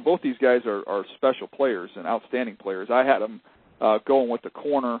 So both these guys are special players and outstanding players. I had them going with the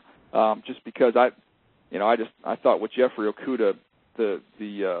corner just because I thought with Jeffrey Okudah,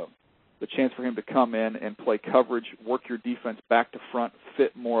 the chance for him to come in and play coverage, work your defense back to front,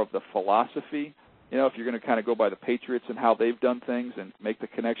 fit more of the philosophy. If you're going to kind of go by the Patriots and how they've done things and make the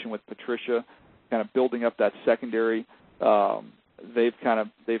connection with Patricia, kind of building up that secondary, they've kind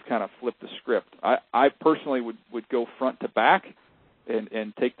of flipped the script. I personally would go front to back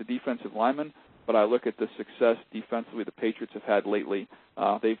and take the defensive lineman, but I look at the success defensively the Patriots have had lately.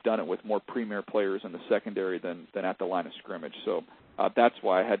 They've done it with more premier players in the secondary than at the line of scrimmage. So that's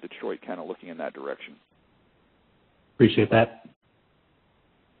why I had Detroit kind of looking in that direction. Appreciate that.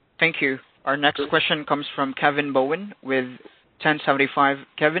 Thank you. Our next question comes from Kevin Bowen with 1075.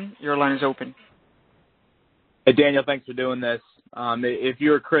 Kevin, your line is open. Hey, Daniel, thanks for doing this. If you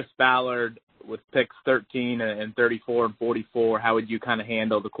were Chris Ballard with picks 13 and 34 and 44, how would you kind of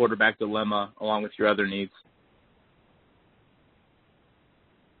handle the quarterback dilemma along with your other needs?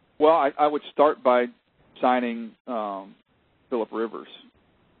 Well, I would start by signing Phillip Rivers,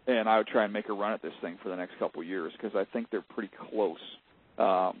 and I would try and make a run at this thing for the next couple of years because I think they're pretty close.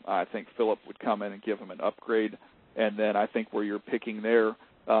 I think Phillip would come in and give him an upgrade, and then I think where you're picking there,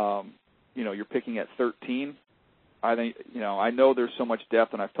 you're picking at 13. I think, I know there's so much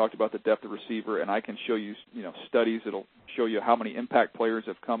depth, and I've talked about the depth of receiver, and I can show you, studies that'll show you how many impact players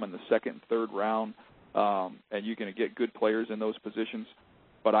have come in the second and third round, and you're going to get good players in those positions.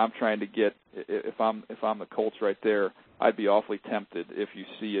 But I'm trying to get, if I'm the Colts right there, I'd be awfully tempted if you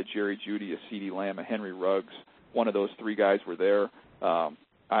see a Jerry Jeudy, a CeeDee Lamb, a Henry Ruggs, one of those three guys were there.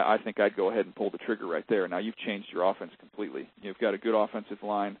 I think I'd go ahead and pull the trigger right there. Now you've changed your offense completely. You've got a good offensive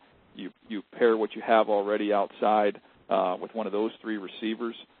line. You pair what you have already outside with one of those three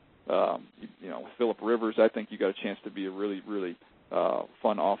receivers, With Phillip Rivers, I think you got a chance to be a really, really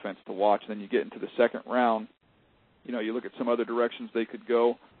fun offense to watch. Then you get into the second round, you look at some other directions they could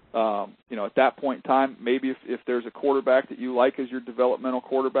go. At that point in time, maybe if there's a quarterback that you like as your developmental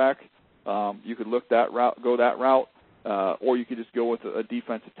quarterback, you could go that route, or you could just go with a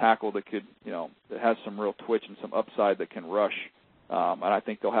defensive tackle that could, that has some real twitch and some upside that can rush. And I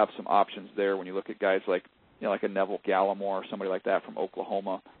think they'll have some options there when you look at guys like, like a Neville Gallimore or somebody like that from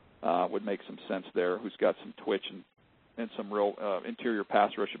Oklahoma would make some sense there, who's got some twitch and some real interior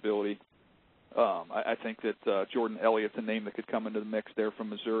pass rush ability. I think that Jordan Elliott's a name that could come into the mix there from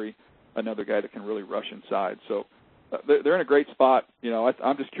Missouri, another guy that can really rush inside. So they're in a great spot.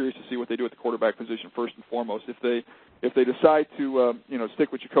 I'm just curious to see what they do at the quarterback position first and foremost. If they decide to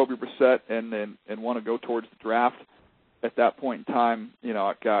stick with Jacoby Brissett and want to go towards the draft at that point in time,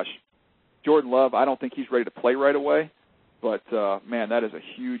 Jordan Love, I don't think he's ready to play right away. But, man, that is a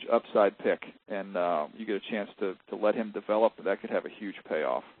huge upside pick, and you get a chance to let him develop. That could have a huge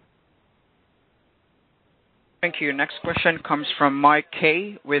payoff. Thank you. Next question comes from Mike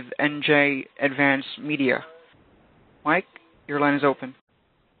Kay with NJ Advanced Media. Mike, your line is open.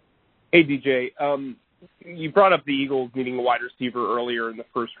 Hey, DJ. You brought up the Eagles needing a wide receiver earlier in the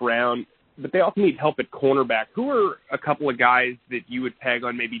first round, but they also need help at cornerback. Who are a couple of guys that you would peg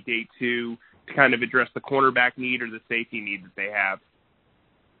on maybe day two to kind of address the cornerback need or the safety need that they have?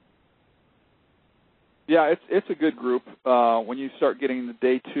 Yeah, it's a good group. When you start getting to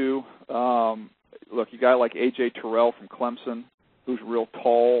day two, look, you got like A.J. Terrell from Clemson, who's real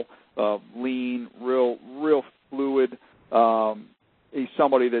tall, lean, real fluid. He's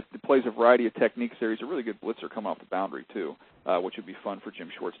somebody that plays a variety of techniques there. He's a really good blitzer coming off the boundary too, which would be fun for Jim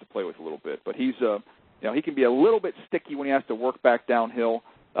Schwartz to play with a little bit. But he's he can be a little bit sticky when he has to work back downhill.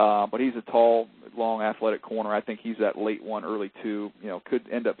 But he's a tall, long, athletic corner. I think he's that late one, early two. Could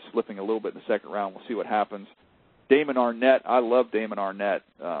end up slipping a little bit in the second round. We'll see what happens. Damon Arnett, I love Damon Arnett.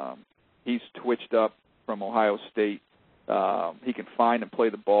 He's twitched up from Ohio State. He can find and play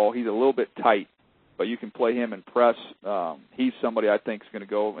the ball. He's a little bit tight, but you can play him in press. He's somebody I think is going to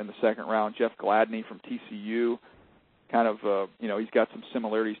go in the second round. Jeff Gladney from TCU, kind of, he's got some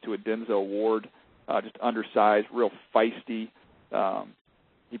similarities to a Denzel Ward, just undersized, real feisty.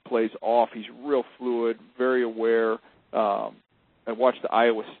 He plays off. He's real fluid, very aware. I watched the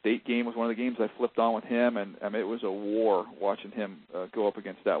Iowa State game. It was one of the games I flipped on with him, and it was a war watching him go up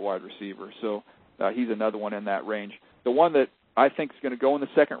against that wide receiver. So he's another one in that range. The one that I think is going to go in the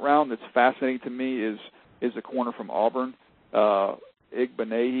second round that's fascinating to me is the corner from Auburn,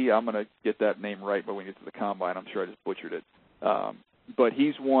 Igbenehi. I'm going to get that name right, but when we get to the combine, I'm sure I just butchered it. But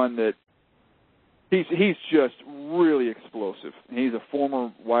he's one that he's just really explosive. He's a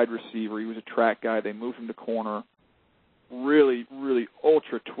former wide receiver. He was a track guy. They moved him to corner. Really, really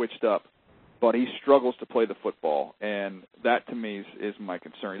ultra twitched up, but he struggles to play the football, and that to me is my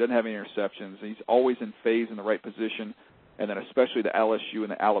concern. He doesn't have any interceptions. He's always in phase in the right position, and then especially the LSU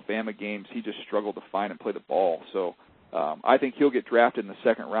and the Alabama games, he just struggled to find and play the ball. So I think he'll get drafted in the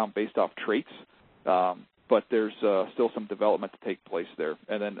second round based off traits, but there's still some development to take place there.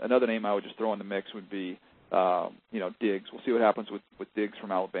 And then another name I would just throw in the mix would be, Diggs. We'll see what happens with Diggs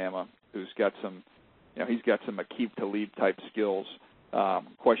from Alabama, who's got some, he's got some Aqib Talib type skills.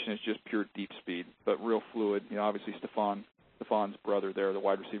 Question is just pure deep speed, but real fluid. Obviously Stefan's brother there, the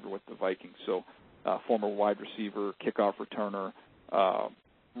wide receiver with the Vikings. So former wide receiver, kickoff returner,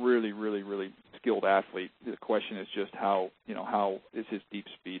 really, really, really skilled athlete. The question is just how is his deep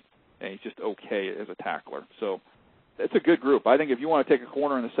speed, and he's just okay as a tackler. So it's a good group. I think if you want to take a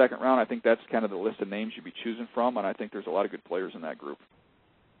corner in the second round, I think that's kind of the list of names you'd be choosing from, and I think there's a lot of good players in that group.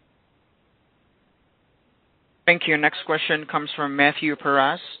 Thank you. Next question comes from Matthew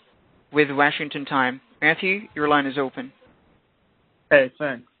Perez with Washington Time. Matthew, your line is open. Hey,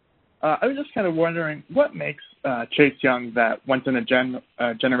 thanks. I was just kind of wondering what makes Chase Young that once in a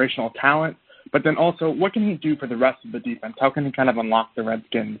generational talent, but then also what can he do for the rest of the defense? How can he kind of unlock the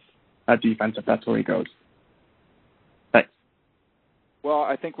Redskins' defense if that's where he goes? Thanks. Well,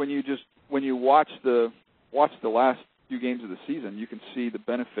 I think when you watch the last few games of the season, you can see the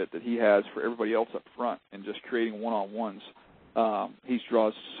benefit that he has for everybody else up front and just creating one-on-ones. He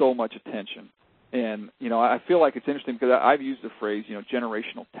draws so much attention. And, I feel like it's interesting because I've used the phrase,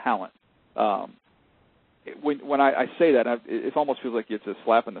 generational talent. When I say that, it almost feels like it's a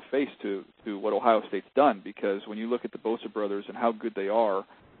slap in the face to what Ohio State's done, because when you look at the Bosa brothers and how good they are,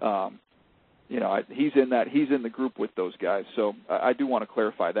 he's in the group with those guys. So I do want to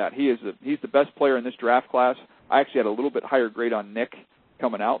clarify that. He's the best player in this draft class. I actually had a little bit higher grade on Nick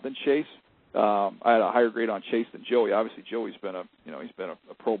coming out than Chase, I had a higher grade on Chase than Joey. Obviously, Joey's been a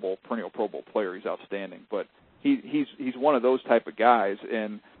Pro Bowl, perennial Pro Bowl player. He's outstanding, but he's one of those type of guys,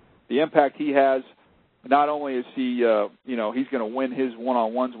 and the impact he has. Not only is he, he's going to win his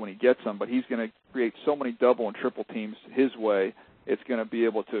one-on-ones when he gets them, but he's going to create so many double and triple teams his way. It's going to be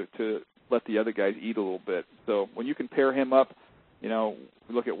able to let the other guys eat a little bit. So when you can pair him up, we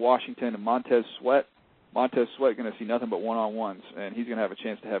look at Washington and Montez Sweat. Montez Sweat going to see nothing but one-on-ones, and he's going to have a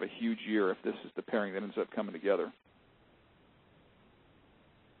chance to have a huge year if this is the pairing that ends up coming together.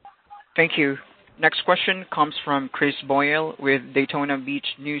 Thank you. Next question comes from Chris Boyle with Daytona Beach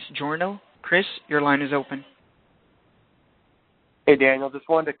News Journal. Chris, your line is open. Hey, Daniel. Just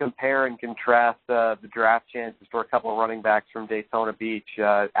wanted to compare and contrast the draft chances for a couple of running backs from Daytona Beach.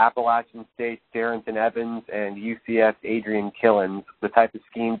 Appalachian State's Darrington Evans and UCF's Adrian Killins, the type of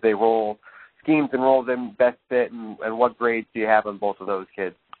schemes and roles them best fit, and what grades do you have on both of those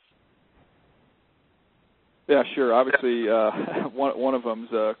kids? Yeah, sure. Obviously, one of them's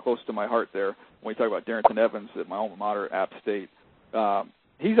close to my heart there. When we talk about Darrington Evans at my alma mater, App State,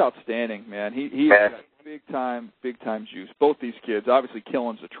 he's outstanding, man. He's got big time juice. Both these kids. Obviously,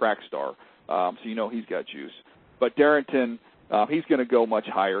 Killen's a track star, so he's got juice. But Darrington, he's going to go much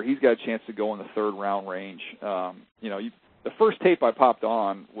higher. He's got a chance to go in the third round range. The first tape I popped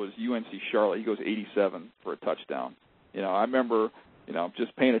on was UNC Charlotte. He goes 87 for a touchdown. I remember,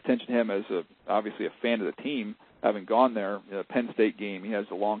 just paying attention to him as obviously a fan of the team, having gone there. Penn State game, he has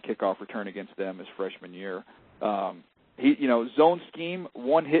a long kickoff return against them his freshman year. Zone scheme,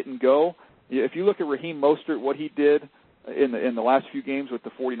 one hit and go. If you look at Raheem Mostert, what he did in the last few games with the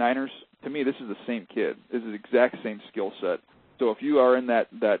 49ers, to me, this is the same kid. This is the exact same skill set. So if you are in that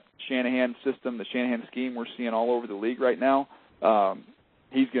Shanahan system, the Shanahan scheme we're seeing all over the league right now, those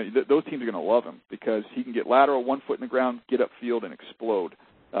teams are going to love him because he can get lateral, 1 foot in the ground, get upfield, and explode.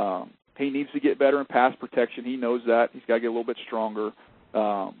 He needs to get better in pass protection. He knows that. He's got to get a little bit stronger,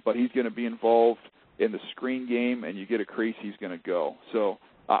 but he's going to be involved in the screen game, and you get a crease, he's going to go. So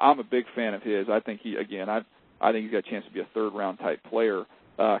I'm a big fan of his. I think I think he's got a chance to be a third-round type player.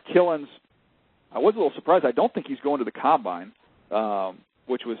 Killins, I was a little surprised. I don't think he's going to the combine,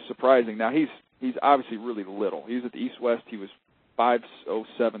 which was surprising. Now he's obviously really little. He was at the East-West. He was 5'07", so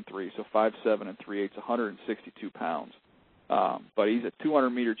 5'7" and 3/8", 162 pounds. But he's a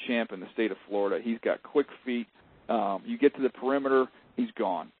 200-meter champ in the state of Florida. He's got quick feet. You get to the perimeter, he's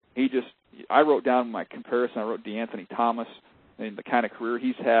gone. I wrote down my comparison. I wrote DeAnthony Thomas and the kind of career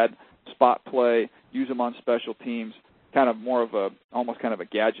he's had, spot play, use him on special teams, kind of more of almost kind of a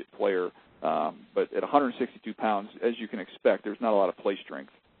gadget player. But at 162 pounds, as you can expect, there's not a lot of play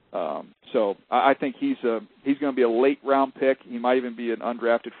strength. So I think he's going to be a late round pick. He might even be an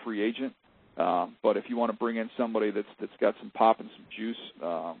undrafted free agent. But if you want to bring in somebody that's got some pop and some juice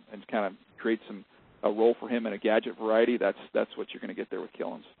and kind of create a role for him in a gadget variety, that's what you're going to get there with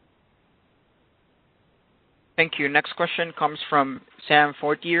Killins. Thank you. Next question comes from Sam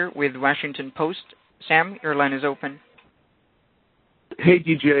Fortier with Washington Post. Sam, your line is open. Hey,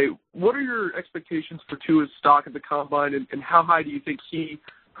 DJ. What are your expectations for Tua's stock at the Combine, and how high do you think he,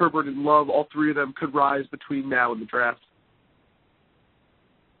 Herbert, and Love, all three of them, could rise between now and the draft?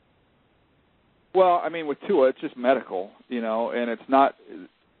 Well, I mean, with Tua, it's just medical, and it's not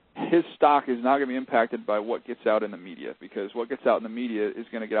 – his stock is not going to be impacted by what gets out in the media because what gets out in the media is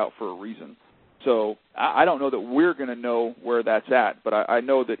going to get out for a reason. So I don't know that we're going to know where that's at, but I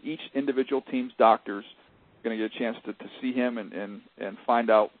know that each individual team's doctors are going to get a chance to see him and find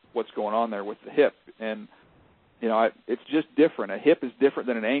out what's going on there with the hip. And, it's just different. A hip is different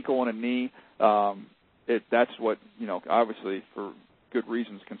than an ankle and a knee. That's what, obviously for good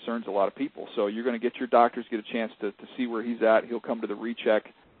reasons concerns a lot of people. So you're going to get your doctors get a chance to see where he's at. He'll come to the recheck,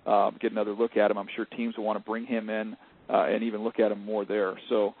 get another look at him. I'm sure teams will want to bring him in and even look at him more there.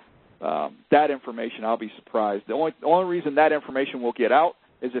 So that information, I'll be surprised. The only reason that information will get out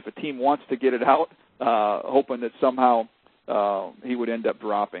is if a team wants to get it out, hoping that somehow he would end up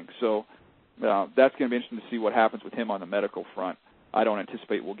dropping. So that's going to be interesting to see what happens with him on the medical front. I don't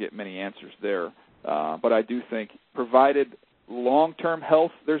anticipate we'll get many answers there. But I do think, provided long-term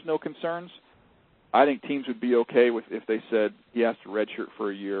health, there's no concerns, I think teams would be okay with if they said he has to redshirt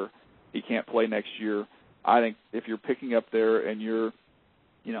for a year, he can't play next year. I think if you're picking up there and you're,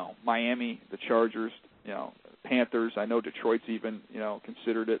 Miami, the Chargers, Panthers, I know Detroit's even,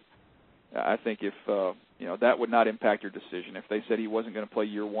 considered it. I think if, that would not impact your decision. If they said he wasn't going to play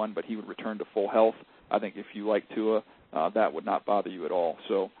year one, but he would return to full health, I think if you like Tua, that would not bother you at all.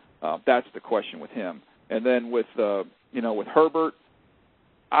 So that's the question with him. And then with Herbert,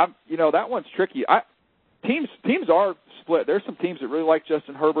 that one's tricky. Teams are split. There's some teams that really like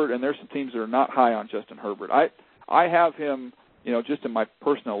Justin Herbert, and there's some teams that are not high on Justin Herbert. I have him, just in my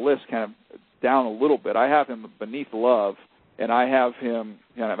personal list, kind of down a little bit. I have him beneath Love, and I have him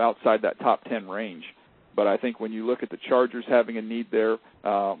kind of outside that top 10 range. But I think when you look at the Chargers having a need there,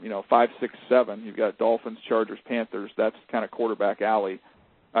 5, 6, 7, you've got Dolphins, Chargers, Panthers. That's kind of quarterback alley.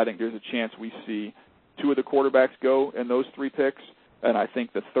 I think there's a chance we see 2 of the quarterbacks go in those 3 picks, and I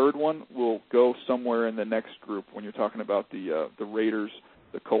think the third one will go somewhere in the next group when you're talking about the Raiders,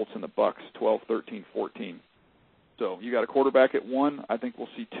 the Colts, and the Bucks, 12, 13, 14. So you got a quarterback at 1. I think we'll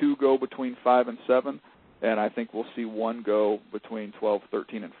see 2 go between 5 and 7, and I think we'll see 1 go between 12,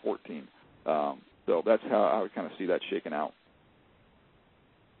 13, and 14. So that's how I would kind of see that shaking out.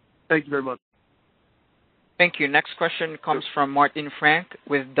 Thank you very much. Thank you. Next question comes from Martin Frank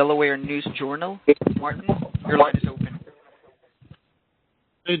with Delaware News Journal. Martin, your line is open.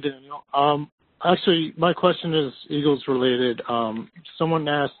 Hey, Daniel. Actually, my question is Eagles related. Someone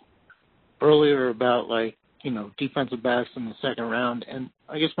asked earlier about, defensive backs in the second round, and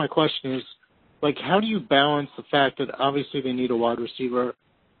I guess my question is, how do you balance the fact that obviously they need a wide receiver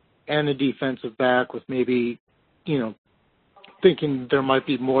and a defensive back with maybe, thinking there might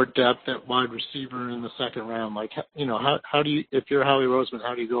be more depth at wide receiver in the second round? How do you, if you're Howie Roseman,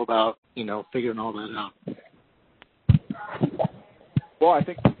 how do you go about, figuring all that out? Well, I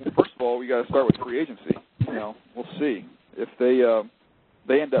think, first of all, we got to start with free agency. We'll see. If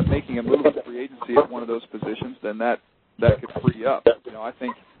they end up making a move to free agency at one of those positions, then that could free up. I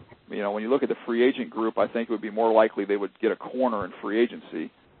think, when you look at the free agent group, I think it would be more likely they would get a corner in free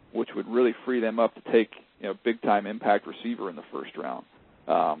agency, which would really free them up to take, big-time impact receiver in the first round.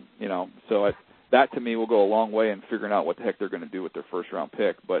 So that to me will go a long way in figuring out what the heck they're going to do with their first-round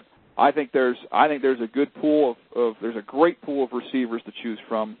pick. But I think there's a good pool there's a great pool of receivers to choose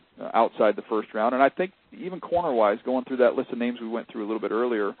from outside the first round, and I think even corner-wise, going through that list of names we went through a little bit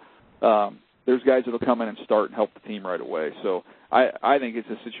earlier, there's guys that will come in and start and help the team right away. So I think it's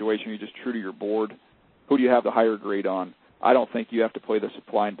a situation where you're just true to your board. Who do you have the higher grade on? I don't think you have to play the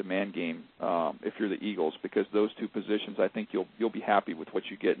supply and demand game if you're the Eagles, because those 2 positions, I think you'll be happy with what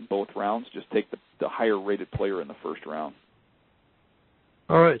you get in both rounds. Just take the higher rated player in the first round.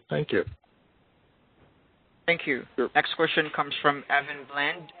 All right, thank you. Thank you. Sure. Next question comes from Evan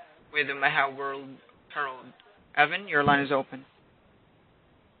Bland with the Omaha World Herald. Evan, your line is open.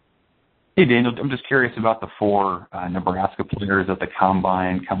 Hey, Daniel, I'm just curious about the 4 Nebraska players at the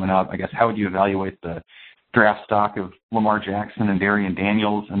Combine coming up. I guess, how would you evaluate the draft stock of Lamar Jackson and Darian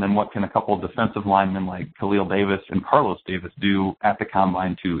Daniels, and then what can a couple of defensive linemen like Khalil Davis and Carlos Davis do at the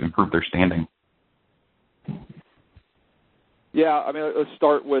Combine to improve their standing? Yeah, let's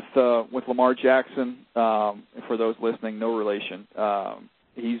start with Lamar Jackson. For those listening, no relation.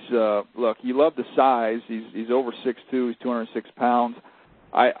 Look, you love the size. He's over 6'2", he's 206 pounds.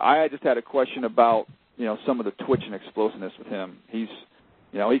 I just had a question about, some of the twitch and explosiveness with him. He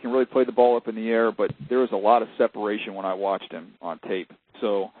can really play the ball up in the air, but there was a lot of separation when I watched him on tape.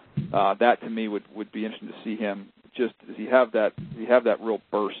 So that to me would be interesting to see him. Just does he have that real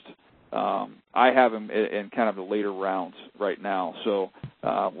burst? I have him in kind of the later rounds right now, so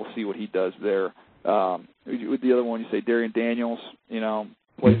we'll see what he does there. With the other one, you say Darian Daniels,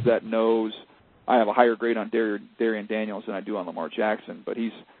 plays that nose. I have a higher grade on Darian Daniels than I do on Lamar Jackson, but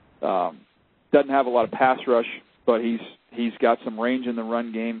he's doesn't have a lot of pass rush, but he's got some range in the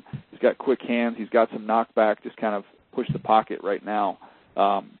run game. He's got quick hands. He's got some knockback, just kind of push the pocket right now.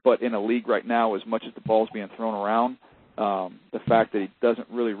 But in a league right now, as much as the ball's being thrown around, the fact that he doesn't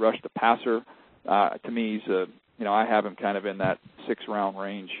really rush the passer, to me, he's I have him kind of in that 6th-round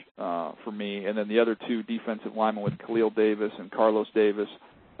range for me. And then the other 2 defensive linemen with Khalil Davis and Carlos Davis.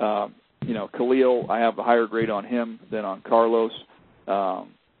 Khalil, I have a higher grade on him than on Carlos.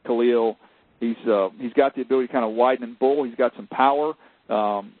 Khalil, he's got the ability to kind of widen and bull. He's got some power.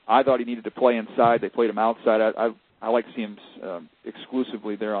 I thought he needed to play inside. They played him outside. I like to see him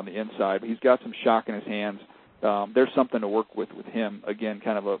exclusively there on the inside. But he's got some shock in his hands. There's something to work with him. Again,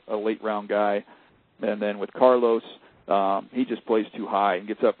 kind of a late-round guy. And then with Carlos, he just plays too high and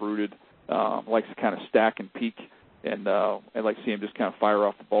gets uprooted, likes to kind of stack and peak. And I'd like to see him just kind of fire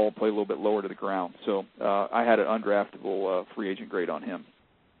off the ball and play a little bit lower to the ground. So I had an undraftable free agent grade on him.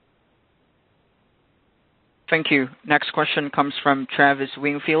 Thank you. Next question comes from Travis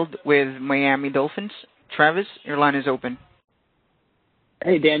Wingfield with Miami Dolphins. Travis, your line is open.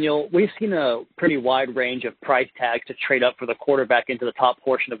 Hey, Daniel. We've seen a pretty wide range of price tags to trade up for the quarterback into the top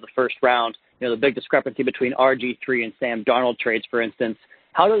portion of the first round. The big discrepancy between RG3 and Sam Darnold trades, for instance.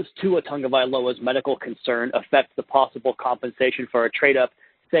 How does Tua Tagovailoa's medical concern affect the possible compensation for a trade-up,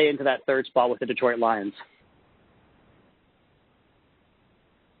 say, into that 3rd spot with the Detroit Lions?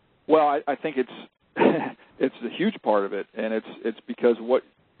 Well, I think it's it's a huge part of it, and it's because what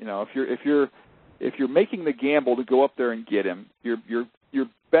if you're making the gamble to go up there and get him, you're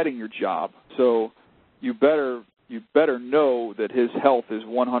betting your job. So you better know that his health is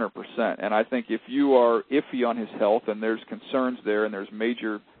 100%. And I think if you are iffy on his health and there's concerns there and there's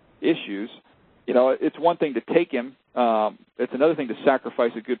major issues, it's one thing to take him. It's another thing to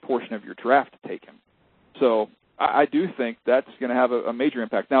sacrifice a good portion of your draft to take him. So I do think that's going to have a major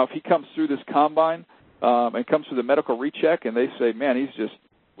impact. Now, if he comes through this combine and comes through the medical recheck and they say, man,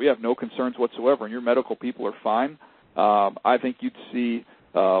 we have no concerns whatsoever and your medical people are fine, I think you'd see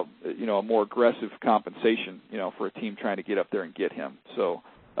a more aggressive compensation, for a team trying to get up there and get him. So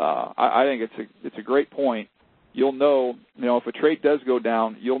I think it's a great point. You'll know, if a trade does go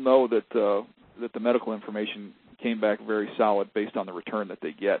down, you'll know that the medical information came back very solid based on the return that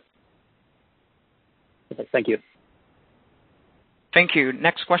they get. Thank you. Thank you.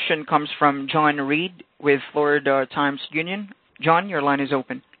 Next question comes from John Reed with Florida Times-Union. John, your line is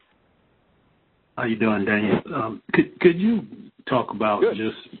open. How you doing, Daniel? Could you talk about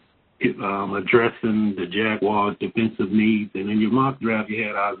just addressing the Jaguars' defensive needs? And in your mock draft, you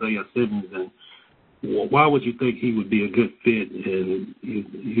had Isaiah Simmons, and why would you think he would be a good fit? And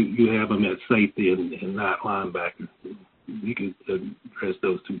you have him at safety and not linebacker. You can address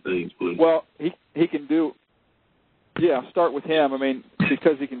those two things, please. Well, he can do. Yeah, start with him. I mean,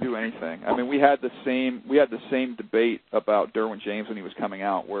 because he can do anything. I mean, we had the same debate about Derwin James when he was coming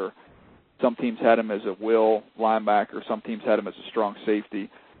out, where some teams had him as a will linebacker, some teams had him as a strong safety.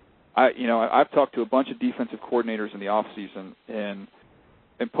 I've talked to a bunch of defensive coordinators in the offseason and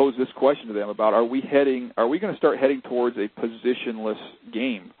posed this question to them about are we going to start heading towards a positionless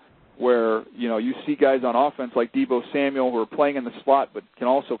game where you see guys on offense like Deebo Samuel who are playing in the slot but can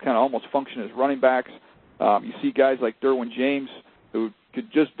also kind of almost function as running backs. You see guys like Derwin James who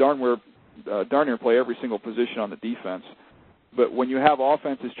could just darn near play every single position on the defense. But when you have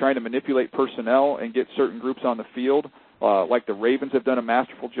offenses trying to manipulate personnel and get certain groups on the field, like the Ravens have done a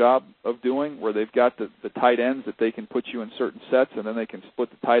masterful job of doing, where they've got the tight ends that they can put you in certain sets and then they can split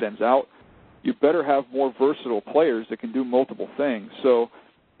the tight ends out, you better have more versatile players that can do multiple things. So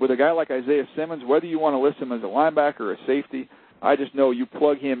with a guy like Isaiah Simmons, whether you want to list him as a linebacker or a safety, I just know you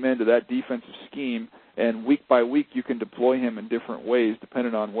plug him into that defensive scheme, and week by week you can deploy him in different ways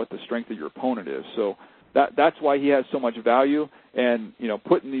depending on what the strength of your opponent is. So that's why he has so much value. And,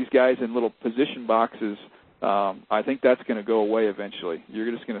 putting these guys in little position boxes, I think that's going to go away eventually. You're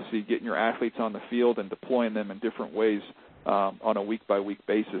just going to see getting your athletes on the field and deploying them in different ways on a week-by-week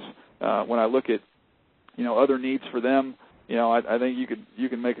basis. When I look at, other needs for them, I think you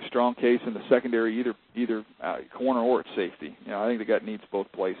can make a strong case in the secondary, either corner or at safety. I think they got needs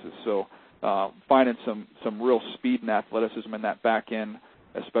both places. So finding some real speed and athleticism in that back end,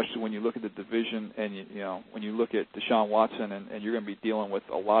 especially when you look at the division and when you look at Deshaun Watson and you're going to be dealing with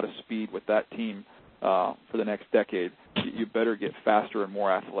a lot of speed with that team for the next decade, you better get faster and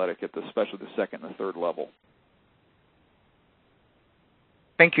more athletic especially the second and the third level.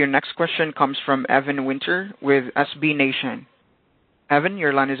 Thank you. Next question comes from Evan Winter with SB Nation. Evan,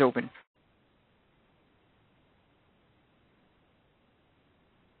 your line is open.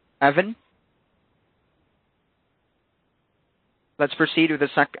 Evan? Let's proceed with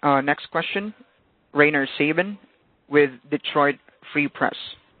the next question. Rainer Saban with Detroit Free Press.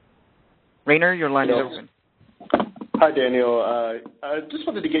 Rainer, your line is open. Hi, Daniel. I just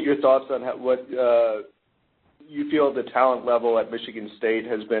wanted to get your thoughts on what you feel the talent level at Michigan State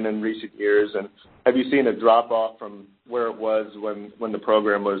has been in recent years, and have you seen a drop-off from where it was when the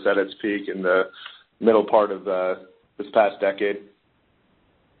program was at its peak in the middle part of this past decade?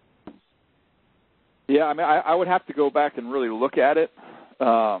 Yeah, I mean, I would have to go back and really look at it.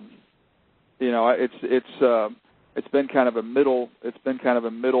 It's been kind of a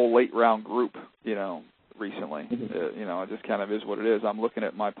middle late round group, recently. It just kind of is what it is. I'm looking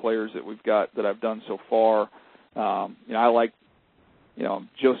at my players that we've got that I've done so far. I like,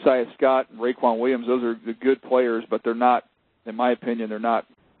 Josiah Scott and Raekwon Williams. Those are the good players, but they're not, in my opinion, they're not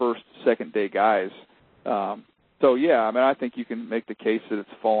first, second day guys. So yeah, I mean, I think you can make the case that it's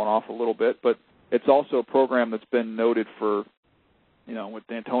fallen off a little bit, but it's also a program that's been noted for, with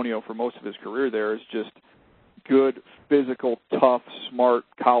D'Antonio for most of his career there, is just good, physical, tough, smart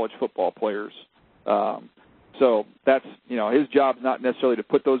college football players. So that's, his job's not necessarily to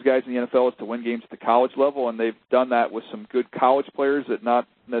put those guys in the NFL, it's to win games at the college level, and they've done that with some good college players that not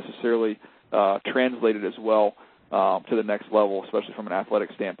necessarily translated as well to the next level, especially from an athletic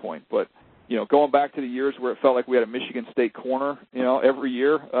standpoint. But, going back to the years where it felt like we had a Michigan State corner, every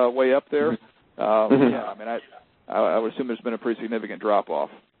year way up there, yeah, I mean, I would assume there's been a pretty significant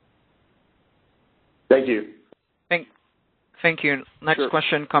drop-off. Thank you. Thank you. Next Sure.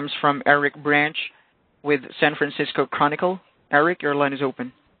 question comes from Eric Branch with San Francisco Chronicle. Eric, your line is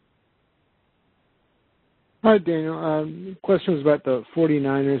open. Hi, Daniel. Question was about the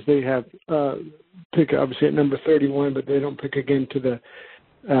 49ers. They have pick obviously at number 31, but they don't pick again to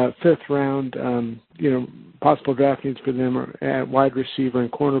the fifth round. Possible draft needs for them are at wide receiver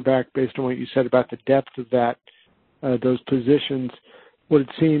and cornerback. Based on what you said about the depth of those positions, would it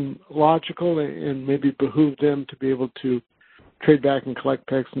seem logical and maybe behoove them to be able to trade back and collect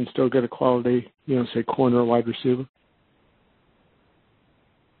picks and still get a quality, say corner or wide receiver?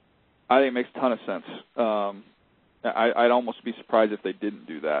 I think it makes a ton of sense. I'd almost be surprised if they didn't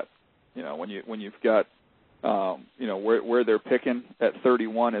do that. When you've got, where they're picking at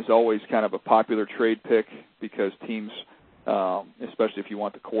 31 is always kind of a popular trade pick because teams, especially if you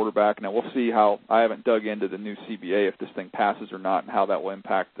want the quarterback. Now we'll see how. I haven't dug into the new CBA if this thing passes or not, and how that will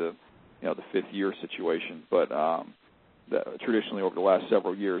impact the fifth year situation. But traditionally over the last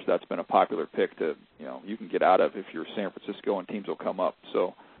several years, that's been a popular pick that you can get out of if you're San Francisco, and teams will come up.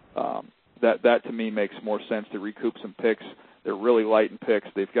 So. That to me makes more sense to recoup some picks. They're really light in picks.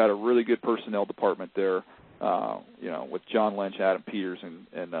 They've got a really good personnel department there, with John Lynch, Adam Peters,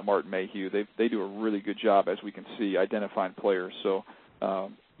 and Martin Mayhew. They do a really good job, as we can see, identifying players. So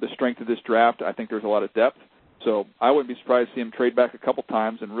the strength of this draft, I think there's a lot of depth. So I wouldn't be surprised to see them trade back a couple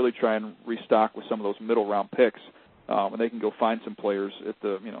times and really try and restock with some of those middle round picks. And they can go find some players at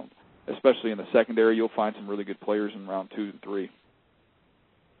the, especially in the secondary. You'll find some really good players in round 2 and 3.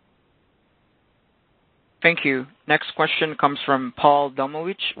 Thank you. Next question comes from Paul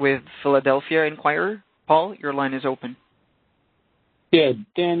Domowitch with Philadelphia Inquirer. Paul, your line is open. Yeah,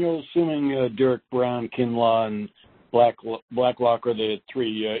 Daniel, assuming Derek Brown, Kinlaw, and Blacklock are the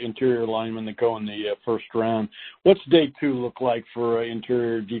three interior linemen that go in the first round, what's day 2 look like for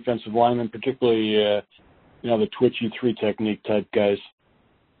interior defensive linemen, particularly the twitchy 3 technique type guys?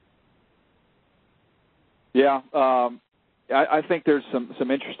 Yeah, I think there's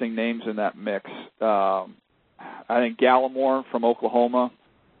some interesting names in that mix. I think Gallimore from Oklahoma.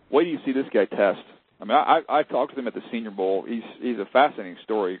 Wait till you see this guy test. I mean, I talked to him at the Senior Bowl. He's a fascinating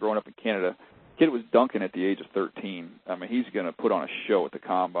story. Growing up in Canada, kid was dunking at the age of 13. I mean, he's going to put on a show at the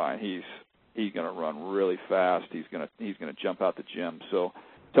combine. He's going to run really fast. He's going to jump out the gym. So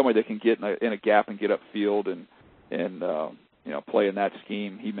somebody that can get in a gap and get upfield and play in that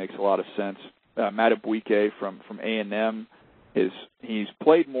scheme, he makes a lot of sense. Matt Abuike from A&M. He's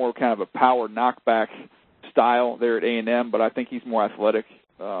played more kind of a power knockback style there at A&M, but I think he's more athletic.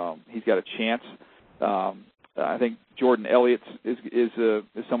 He's got a chance. I think Jordan Elliott is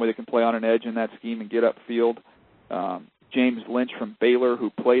somebody that can play on an edge in that scheme and get upfield. James Lynch from Baylor, who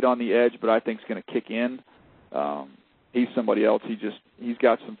played on the edge, but I think is going to kick in. He's somebody else. He's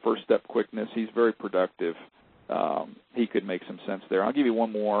got some first step quickness. He's very productive. He could make some sense there. I'll give you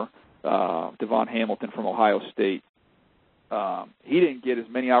one more. Devon Hamilton from Ohio State. He didn't get as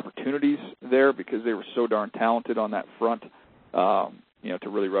many opportunities there because they were so darn talented on that front, to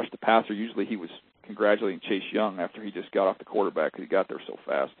really rush the passer. Usually he was congratulating Chase Young after he just got off the quarterback because he got there so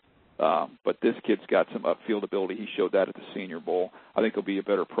fast. But this kid's got some upfield ability. He showed that at the Senior Bowl. I think he'll be a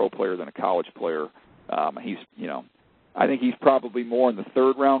better pro player than a college player. I think he's probably more in the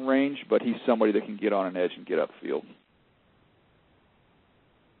third round range, but he's somebody that can get on an edge and get upfield.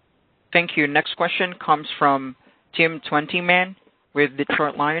 Thank you. Next question comes from Tim Twentyman with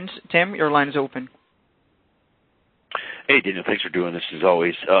Detroit Lions. Tim, your line is open. Hey, Daniel, thanks for doing this as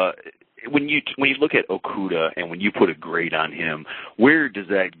always. When you look at Okudah and when you put a grade on him, where does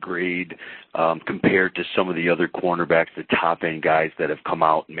that grade compare to some of the other cornerbacks, the top-end guys that have come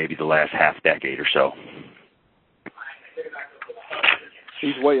out in maybe the last half decade or so?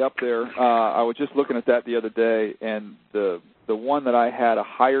 He's way up there. I was just looking at that the other day, and the one that I had a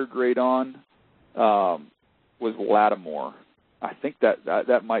higher grade on was Lattimore. I think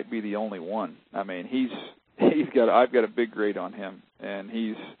that might be the only one. I mean, I've got a big grade on him, and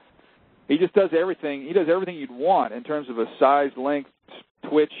he just does everything. He does everything you'd want in terms of a size, length,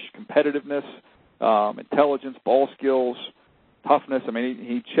 twitch, competitiveness, intelligence, ball skills, toughness. I mean,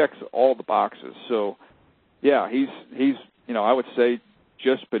 he checks all the boxes. So, yeah, he's I would say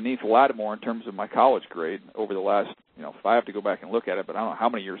just beneath Lattimore in terms of my college grade over the last, if I have to go back and look at it, but I don't know how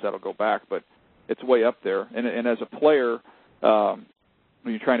many years that'll go back, but it's way up there. And as a player, when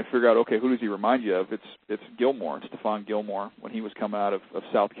you're trying to figure out, okay, who does he remind you of? It's Gilmore, Stephon Gilmore, when he was coming out of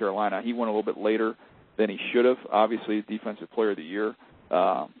South Carolina. He went a little bit later than he should have. Obviously, Defensive Player of the Year,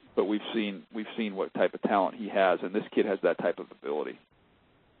 but we've seen what type of talent he has, and this kid has that type of ability.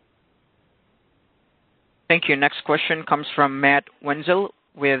 Thank you. Next question comes from Matt Wenzel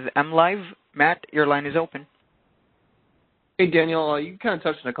with MLive. Matt, your line is open. Hey, Daniel, you kind of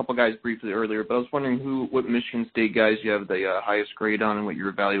touched on a couple guys briefly earlier, but I was wondering what Michigan State guys you have the highest grade on and what your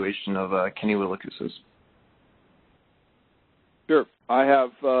evaluation of Kenny Willekes is. Sure. I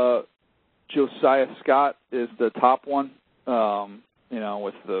have Josiah Scott is the top one.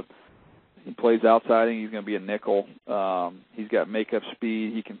 He plays outside, and he's going to be a nickel. He's got makeup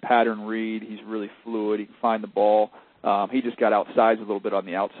speed. He can pattern read. He's really fluid. He can find the ball. He just got outsized a little bit on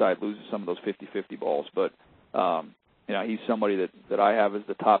the outside, loses some of those 50-50 balls. But, he's somebody that I have as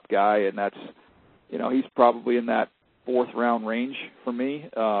the top guy, and that's, he's probably in that fourth-round range for me.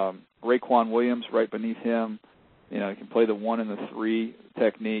 Raequan Williams right beneath him. He can play the 1 and the 3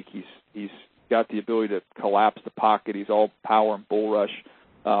 technique. He's got the ability to collapse the pocket. He's all power and bull rush.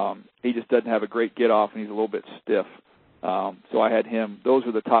 He just doesn't have a great get-off, and he's a little bit stiff. So I had him. Those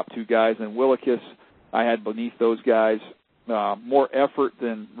are the top two guys. And Willekes, I had beneath those guys. More effort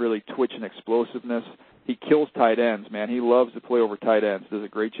than really twitch and explosiveness. He kills tight ends, man. He loves to play over tight ends. Does a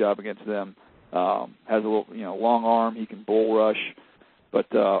great job against them. Has a little, long arm. He can bull rush. But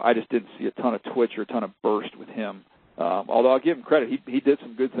I just didn't see a ton of twitch or a ton of burst with him. Although I'll give him credit. He did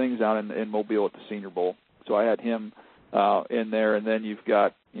some good things down in Mobile at the Senior Bowl. So I had him in there. And then you've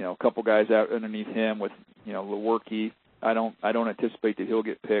got, a couple guys out underneath him with, Lewerke. I don't anticipate that he'll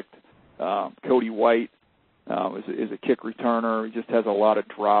get picked. Cody White is a kick returner. He just has a lot of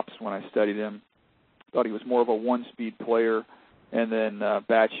drops when I studied him. Thought he was more of a one-speed player. And then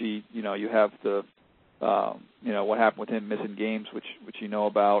Batchy, you have the, what happened with him missing games, which you know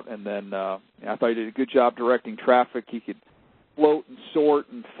about. And then I thought he did a good job directing traffic. He could float and sort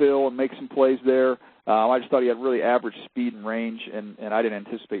and fill and make some plays there. I just thought he had really average speed and range, and I didn't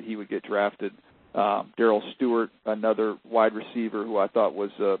anticipate he would get drafted. Darrell Stewart, another wide receiver who I thought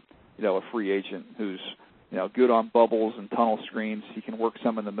was a free agent who's good on bubbles and tunnel screens. He can work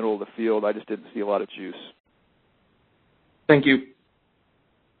some in the middle of the field. I just didn't see a lot of juice. Thank you.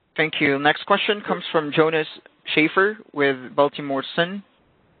 Thank you. Next question comes from Jonas Schaefer with Baltimore Sun.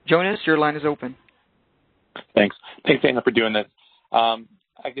 Jonas, your line is open. Thanks, Dana, for doing this.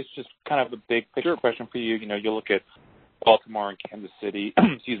 I guess just kind of a big picture question for you. You look at Baltimore and Kansas City.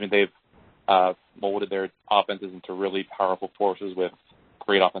 They've molded their offenses into really powerful forces with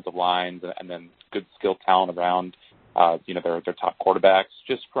great offensive lines and then good skill talent around, their top quarterbacks.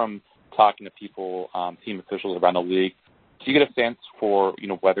 Just from talking to people, team officials around the league, do you get a sense for,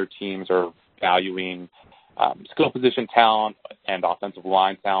 whether teams are valuing skill position talent and offensive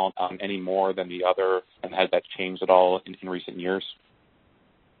line talent any more than the other, and has that changed at all in recent years?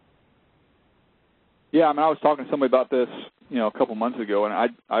 Yeah, I was talking to somebody about this, a couple months ago, and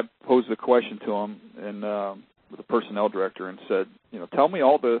I posed the question to him and with the personnel director and said, tell me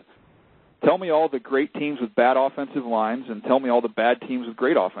all the great teams with bad offensive lines and tell me all the bad teams with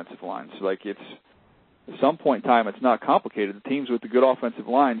great offensive lines. Like at some point in time, it's not complicated. The teams with the good offensive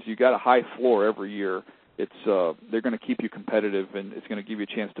lines, you got a high floor every year. They're going to keep you competitive, and it's going to give you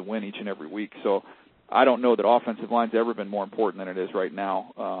a chance to win each and every week. So I don't know that offensive line's ever been more important than it is right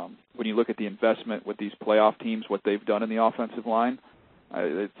now. When you look at the investment with these playoff teams, what they've done in the offensive line,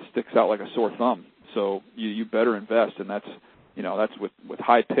 it sticks out like a sore thumb. So you better invest, and that's with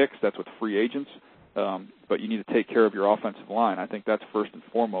high picks, that's with free agents. But you need to take care of your offensive line. I think that's first and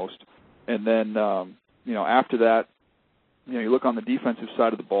foremost. And then after that, you look on the defensive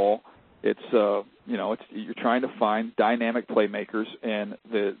side of the ball. You're trying to find dynamic playmakers, and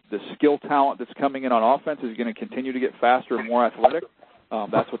the skill talent that's coming in on offense is going to continue to get faster and more athletic.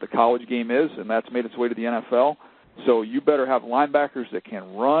 That's what the college game is, and that's made its way to the NFL. So you better have linebackers that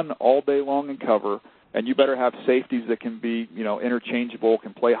can run all day long and cover, and you better have safeties that can be, interchangeable,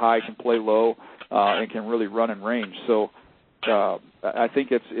 can play high, can play low, and can really run in range. So I think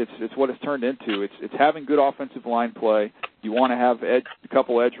it's what it's turned into. It's having good offensive line play. You want to have a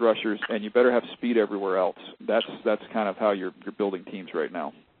couple edge rushers, and you better have speed everywhere else. That's kind of how you're building teams right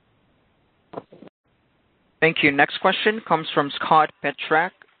now. Thank you. Next question comes from Scott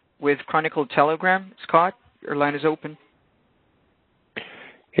Petrak with Chronicle Telegram. Scott, your line is open.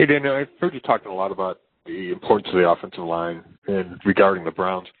 Hey, Daniel, I've heard you talking a lot about the importance of the offensive line and regarding the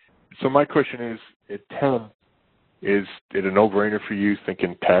Browns. So my question is, at 10, is it a no-brainer for you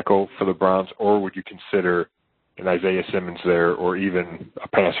thinking tackle for the Browns, or would you consider an Isaiah Simmons there, or even a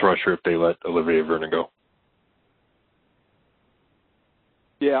pass rusher if they let Olivier Vernon go?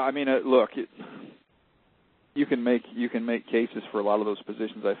 Yeah, look, you can make cases for a lot of those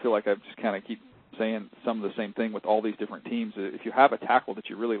positions. I feel like I just kind of keep saying some of the same thing with all these different teams. If you have a tackle that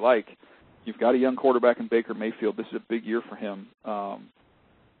you really like, you've got a young quarterback in Baker Mayfield. This is a big year for him.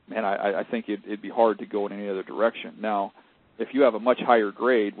 I think it'd be hard to go in any other direction. Now, if you have a much higher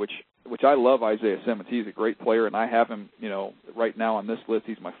grade, which which I love Isaiah Simmons. He's a great player, and I have him, right now on this list.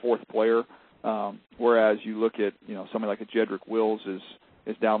 He's my 4th player. Whereas you look at, somebody like a Jedrick Wills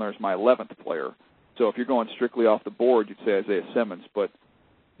is down there as my 11th player. So if you're going strictly off the board, you'd say Isaiah Simmons. But,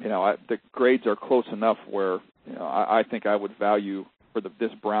 the grades are close enough where, I think I would value for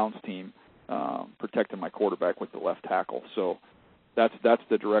this Browns team protecting my quarterback with the left tackle. So that's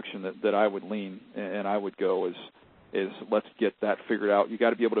the direction that I would lean and I would go is let's get that figured out. You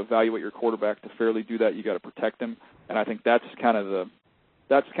got to be able to evaluate your quarterback to fairly do that. You got to protect him, and I think that's kind of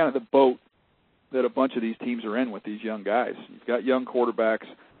the boat that a bunch of these teams are in with these young guys. You've got young quarterbacks.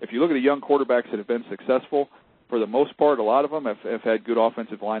 If you look at the young quarterbacks that have been successful, for the most part, a lot of them have had good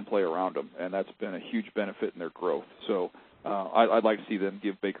offensive line play around them, and that's been a huge benefit in their growth. So I'd like to see them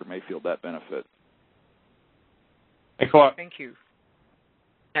give Baker Mayfield that benefit. Thanks a lot. Thank you.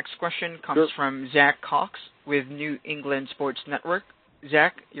 Next question comes from Zach Cox with New England Sports Network.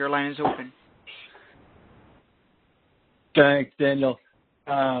 Zach, your line is open. Thanks, Daniel.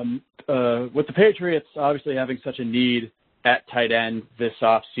 With the Patriots obviously having such a need at tight end this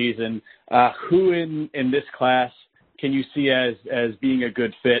offseason, who in this class can you see as being a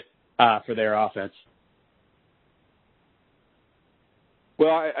good fit for their offense? Well,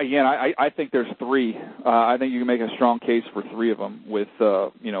 I think there's 3. I think you can make a strong case for 3 of them with,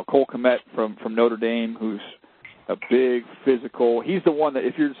 Cole Kmet from Notre Dame, who's a big physical. He's the one that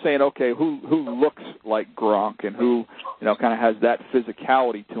if you're saying, okay, who looks like Gronk and who, kind of has that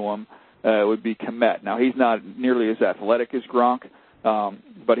physicality to him, it would be Kmet. Now, he's not nearly as athletic as Gronk,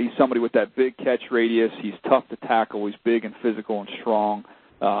 but he's somebody with that big catch radius. He's tough to tackle. He's big and physical and strong,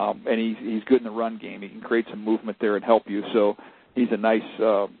 and he's good in the run game. He can create some movement there and help you. So he's a nice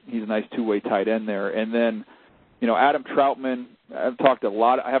two-way tight end there. And then, Adam Troutman. I haven't talked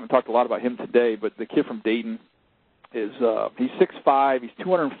a lot about him today, but the kid from Dayton is he's 6'5", he's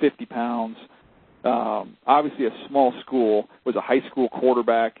 250 pounds. Obviously a small school, was a high school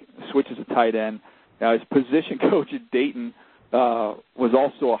quarterback, switches to tight end. Now his position coach at Dayton was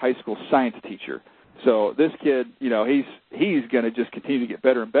also a high school science teacher. So this kid, he's going to just continue to get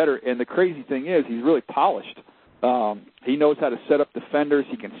better and better. And the crazy thing is he's really polished. He knows how to set up defenders.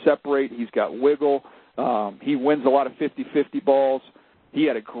 He can separate. He's got wiggle. He wins a lot of 50-50 balls. He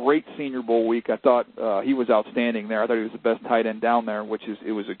had a great Senior Bowl week. I thought he was outstanding there. I thought he was the best tight end down there,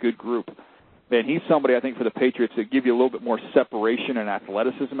 it was a good group. And he's somebody, I think, for the Patriots that give you a little bit more separation and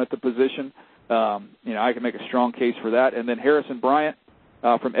athleticism at the position. I can make a strong case for that. And then Harrison Bryant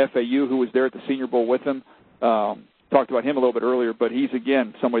from FAU, who was there at the Senior Bowl with him, talked about him a little bit earlier, but he's,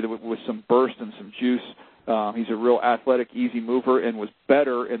 again, somebody that with some burst and some juice. He's a real athletic, easy mover and was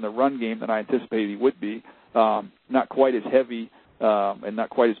better in the run game than I anticipated he would be. Not quite as heavy and not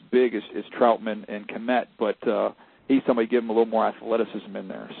quite as big as Troutman and Kmet, but he's somebody give him a little more athleticism in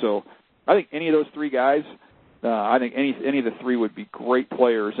there. So I think any of those 3 guys, I think any of the 3 would be great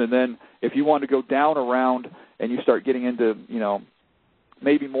players. And then if you want to go down around and you start getting into,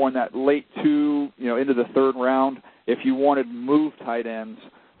 maybe more in that late 2, into the 3rd round, if you wanted move tight ends,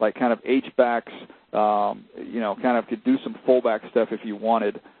 like kind of H-backs, kind of could do some fullback stuff if you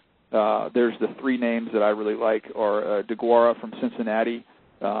wanted. There's the 3 names that I really like are DeGuara from Cincinnati,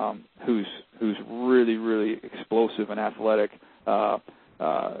 who's really, really explosive and athletic.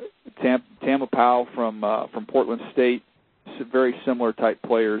 Tamovailoa from Portland State, very similar type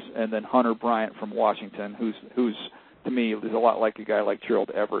players, and then Hunter Bryant from Washington, who's to me is a lot like a guy like Gerald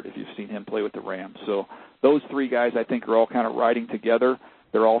Everett if you've seen him play with the Rams. So those 3 guys I think are all kind of riding together.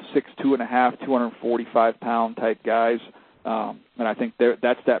 They're all 6'2.5", 245-pound type guys, and I think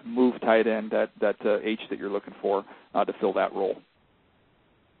that's that move tight end, that H that you're looking for to fill that role.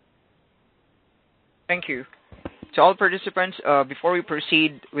 Thank you. To all participants, before we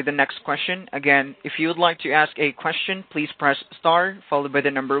proceed with the next question, again, if you would like to ask a question, please press star followed by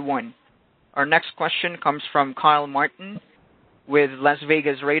the number 1. Our next question comes from Kyle Martin with Las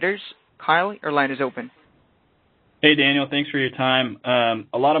Vegas Raiders. Kyle, your line is open. Hey, Daniel, thanks for your time.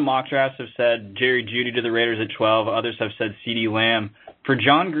 A lot of mock drafts have said Jerry Jeudy to the Raiders at 12. Others have said CeeDee Lamb. For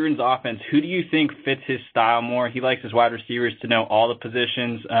John Gruden's offense, who do you think fits his style more? He likes his wide receivers to know all the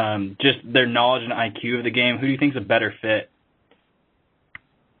positions, just their knowledge and IQ of the game. Who do you think is a better fit?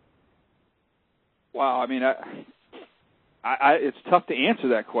 Wow, I mean, it's tough to answer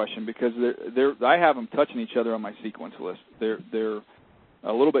that question because I have them touching each other on my sequence list. They're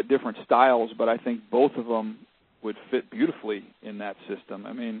a little bit different styles, but I think both of them would fit beautifully in that system.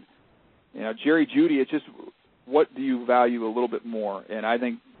 I mean, Jerry Jeudy, it's just what do you value a little bit more? And I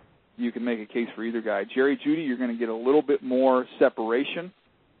think you can make a case for either guy. Jerry Jeudy, you're going to get a little bit more separation.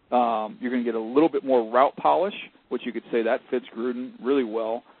 You're going to get a little bit more route polish, which you could say that fits Gruden really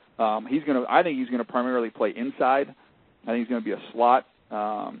well. I think he's going to primarily play inside. I think he's going to be a slot.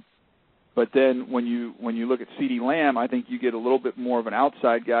 But then when you look at CeeDee Lamb, I think you get a little bit more of an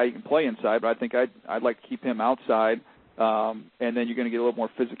outside guy. You can play inside, but I think I'd like to keep him outside. And then you're going to get a little more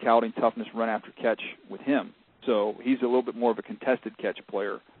physicality and toughness run after catch with him. So he's a little bit more of a contested catch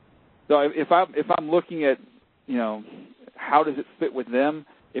player. So if I'm looking at, how does it fit with them?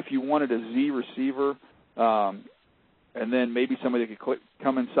 If you wanted a Z receiver, and then maybe somebody that could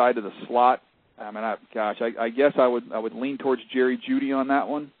come inside to the slot, I guess I would lean towards Jerry Jeudy on that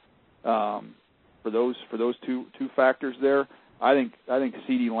one. For those two factors there, I think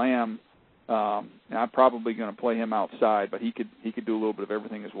CeeDee Lamb. I'm probably going to play him outside, but he could do a little bit of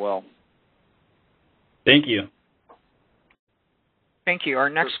everything as well. Thank you. Thank you. Our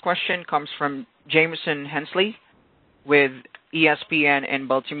next question comes from Jameson Hensley with ESPN in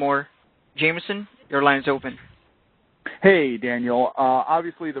Baltimore. Jameson, your line is open. Hey, Daniel.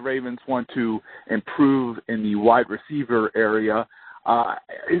 Obviously, the Ravens want to improve in the wide receiver area.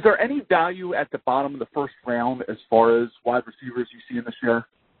 Is there any value at the bottom of the first round as far as wide receivers you see in this year?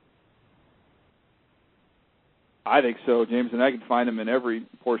 I think so, James, and I can find them in every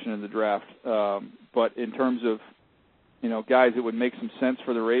portion of the draft. But in terms of, guys that would make some sense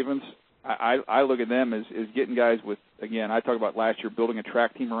for the Ravens, I look at them as getting guys with, again, I talked about last year building a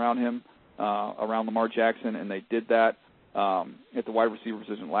track team around him, around Lamar Jackson, and they did that at the wide receiver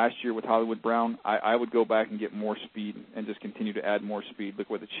position last year with Hollywood Brown. I would go back and get more speed and just continue to add more speed. Look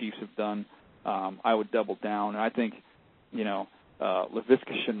what the Chiefs have done. I would double down. And I think,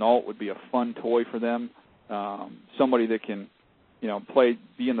 Laviska Shenault would be a fun toy for them. Somebody that can,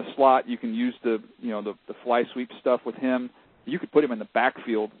 be in the slot. You can use the fly sweep stuff with him. You could put him in the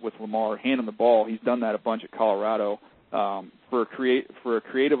backfield with Lamar, hand him the ball. He's done that a bunch at Colorado. For a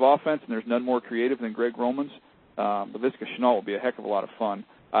creative offense, and there's none more creative than Greg Roman's, Laviska Shenault will be a heck of a lot of fun.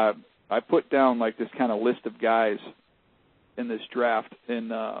 I put down like this kind of list of guys in this draft,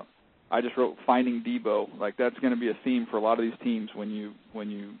 and I just wrote Finding Debo. Like that's going to be a theme for a lot of these teams when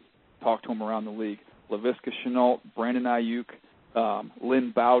you talk to them around the league. Laviska Shenault, Brandon Ayuk,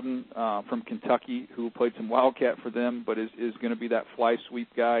 Lynn Bowden from Kentucky, who played some Wildcat for them, but is going to be that fly sweep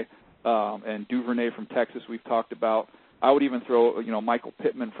guy, and Duvernay from Texas we've talked about. I would even throw, Michael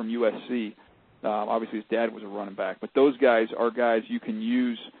Pittman from USC. Obviously, his dad was a running back, but those guys are guys you can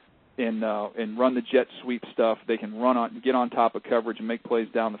use and run the jet sweep stuff. They can get on top of coverage and make plays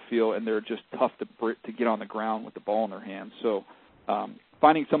down the field, and they're just tough to get on the ground with the ball in their hands. So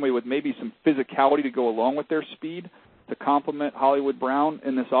finding somebody with maybe some physicality to go along with their speed to complement Hollywood Brown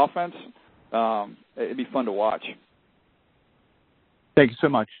in this offense, it'd be fun to watch. Thank you so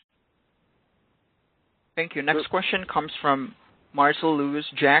much. Thank you. Next question comes from Marcel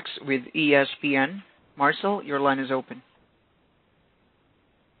Lewis-Jacks with ESPN. Marcel, your line is open.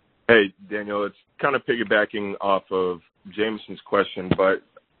 Hey, Daniel, it's kind of piggybacking off of Jameson's question, but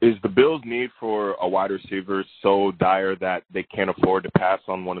is the Bills' need for a wide receiver so dire that they can't afford to pass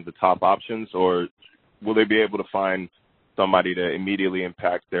on one of the top options, or will they be able to find somebody to immediately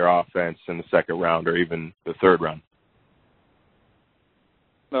impact their offense in the second round or even the third round?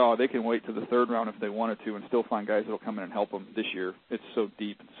 No, they can wait to the third round if they wanted to and still find guys that will come in and help them this year. It's so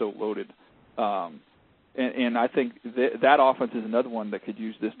deep and so loaded. And I think that offense is another one that could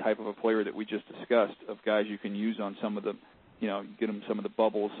use this type of a player that we just discussed, of guys you can use on some of the, get them some of the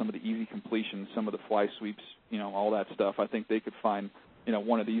bubbles, some of the easy completions, some of the fly sweeps, all that stuff. I think they could find,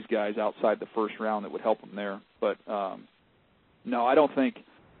 one of these guys outside the first round that would help them there. But, no, I don't think,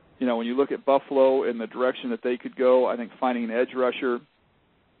 when you look at Buffalo and the direction that they could go, I think finding an edge rusher,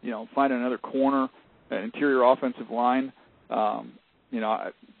 finding another corner, an interior offensive line,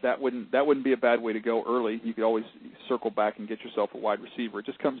 that wouldn't be a bad way to go early. You could always circle back and get yourself a wide receiver. It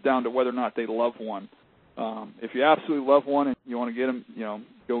just comes down to whether or not they love one. If you absolutely love one and you want to get him,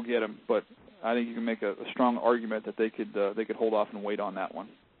 go get him. But I think you can make a strong argument that they could hold off and wait on that one.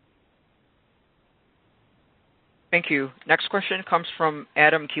 Thank you. Next question comes from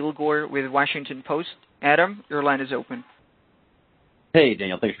Adam Kilgore with Washington Post. Adam, your line is open. Hey,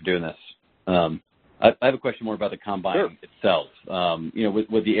 Daniel, thanks for doing this. I have a question more about the Combine itself.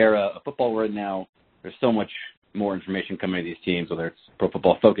 With the era of football we're in now, there's so much more information coming to these teams, whether it's Pro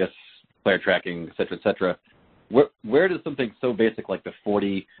Football Focus, player tracking, et cetera, et cetera. Where does something so basic like the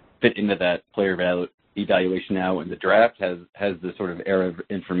 40 fit into that player evaluation now in the draft? Has the sort of era of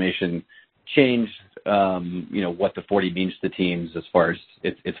information changed, what the 40 means to teams as far as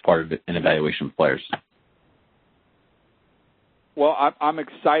it's part of an evaluation of players? Well, I'm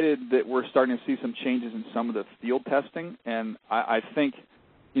excited that we're starting to see some changes in some of the field testing, and I think,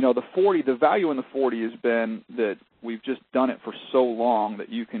 the 40, the value in the 40 has been that we've just done it for so long that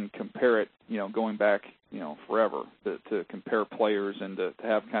you can compare it, going back, forever, to compare players and to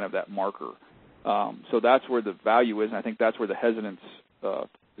have kind of that marker. So that's where the value is, and I think that's where the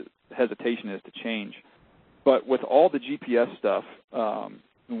hesitation is to change. But with all the GPS stuff,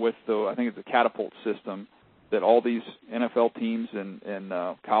 with I think it's the Catapult system that all these NFL teams and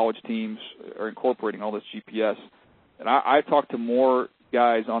college teams are incorporating all this GPS. And I talked to more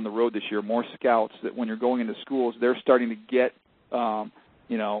guys on the road this year, more scouts, that when you're going into schools, they're starting to get,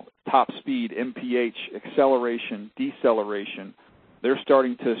 top speed, MPH, acceleration, deceleration. They're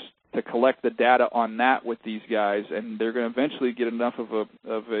starting to collect the data on that with these guys, and they're going to eventually get enough of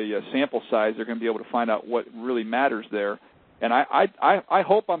a sample size. They're going to be able to find out what really matters there. And I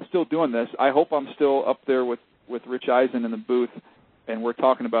hope I'm still doing this. I hope I'm still up there with Rich Eisen in the booth, and we're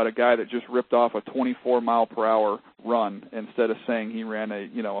talking about a guy that just ripped off a 24-mile-per-hour run instead of saying he ran a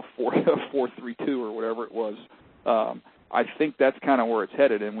 4.32 or whatever it was. I think that's kind of where it's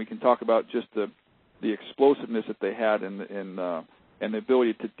headed, and we can talk about just the explosiveness that they had and the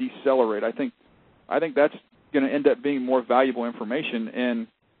ability to decelerate. I think that's going to end up being more valuable information. And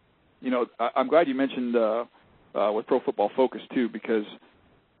I'm glad you mentioned with Pro Football Focus too, because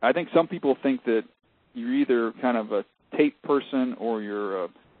I think some people think that you're either kind of a tape person or you're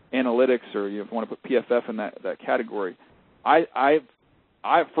analytics, or you want to put PFF in that category.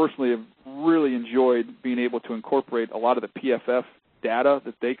 I personally have really enjoyed being able to incorporate a lot of the PFF data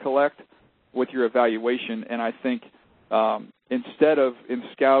that they collect with your evaluation, and I think instead of in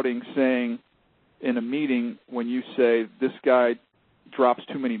scouting saying in a meeting when you say this guy drops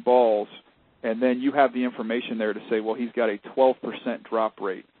too many balls, and then you have the information there to say, well, he's got a 12% drop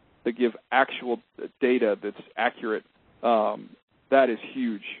rate, to give actual data that's accurate, that is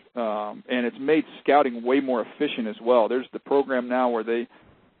huge. And it's made scouting way more efficient as well. There's the program now where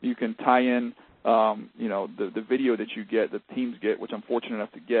you can tie in, the video that you get, the teams get, which I'm fortunate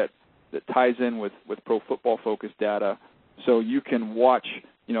enough to get, that ties in with Pro Football Focus data. So you can watch,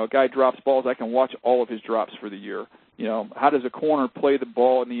 a guy drops balls, I can watch all of his drops for the year. How does a corner play the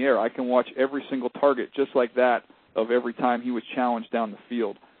ball in the air? I can watch every single target just like that of every time he was challenged down the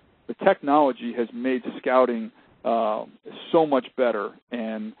field. The technology has made scouting so much better,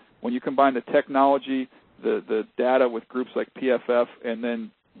 and when you combine the technology, the data with groups like PFF, and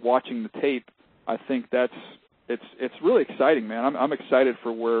then watching the tape, I think it's really exciting, man. I'm excited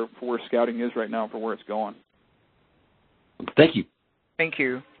for where scouting is right now and for where it's going. Thank you. Thank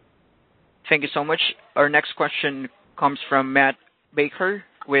you. Thank you so much. Our next question comes from Matt Baker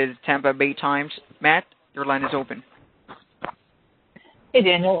with Tampa Bay Times. Matt, your line is open. Hey,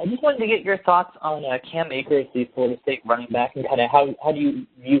 Daniel. I just wanted to get your thoughts on Cam Akers, the Florida State running back, and kind of how do you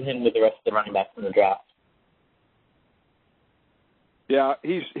view him with the rest of the running backs in the draft? Yeah,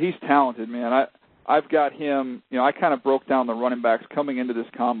 he's talented, man. I've got him. I kind of broke down the running backs coming into this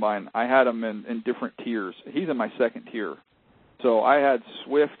combine. I had them in different tiers. He's in my second tier. So I had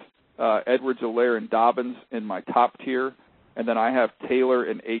Swift, Edwards-Helaire, and Dobbins in my top tier, and then I have Taylor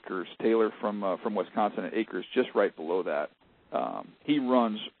and Akers. Taylor from Wisconsin and Akers just right below that. He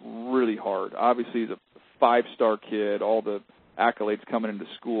runs really hard. Obviously, he's a five-star kid, all the accolades coming into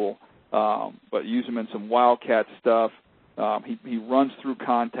school, but use him in some wildcat stuff. He runs through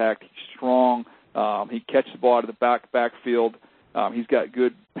contact. He's strong. He catches the ball out of the backfield. He's got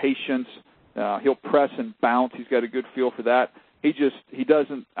good patience. He'll press and bounce. He's got a good feel for that.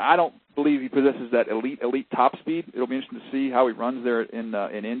 I don't believe he possesses that elite top speed. It'll be interesting to see how he runs there in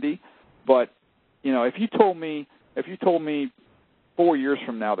Indy. But, if you told me 4 years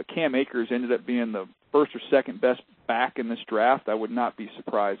from now that Cam Akers ended up being the first or second best back in this draft, I would not be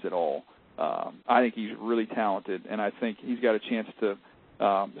surprised at all. I think he's really talented, and I think he's got a chance to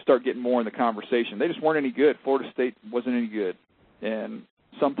start getting more in the conversation. They just weren't any good. Florida State wasn't any good. And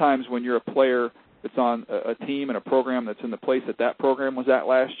sometimes when you're a player that's on a team and a program that's in the place that program was at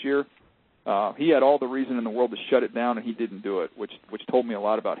last year, he had all the reason in the world to shut it down, and he didn't do it, which told me a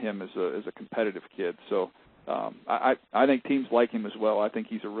lot about him as a competitive kid. So I think teams like him as well. I think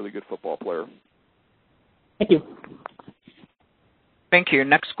he's a really good football player. Thank you. Thank you.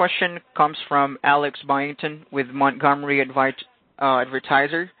 Next question comes from Alex Byington with Montgomery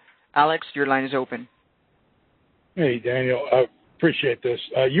Advertiser. Alex, your line is open. Hey, Daniel. I appreciate this.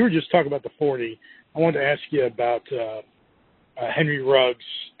 You were just talking about the 40. I wanted to ask you about Henry Ruggs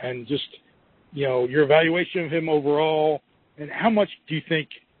and just, your evaluation of him overall, and how much do you think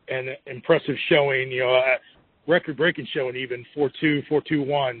an impressive showing, a record-breaking showing even, 4.2,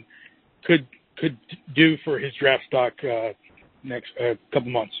 4.21, could do for his draft stock next couple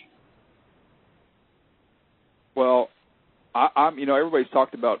months? Well, everybody's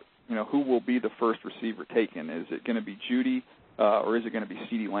talked about, who will be the first receiver taken. Is it going to be Jeudy or is it going to be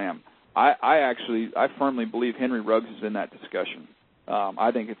CeeDee Lamb? I firmly believe Henry Ruggs is in that discussion.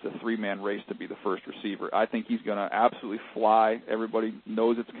 I think it's a three-man race to be the first receiver. I think he's going to absolutely fly. Everybody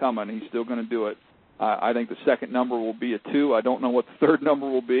knows it's coming. He's still going to do it. I think the second number will be a 2. I don't know what the third number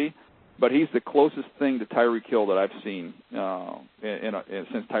will be, but he's the closest thing to Tyreek Hill that I've seen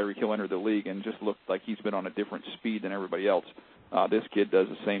since Tyreek Hill entered the league, and just looked like he's been on a different speed than everybody else. This kid does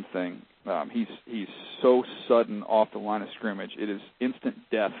the same thing. He's so sudden off the line of scrimmage. It is instant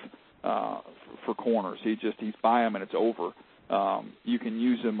death for corners. He's by him and it's over. You can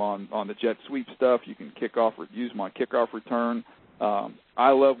use him on the jet sweep stuff. You can use him on kickoff return. I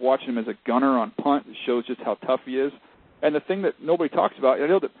love watching him as a gunner on punt. It shows just how tough he is. And the thing that nobody talks about, I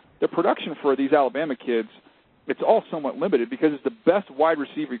know that the production for these Alabama kids, it's all somewhat limited because it's the best wide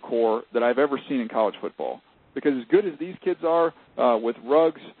receiver core that I've ever seen in college football. Because as good as these kids are with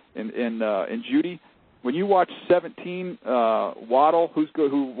Ruggs and Jeudy, when you watch 17 Waddle,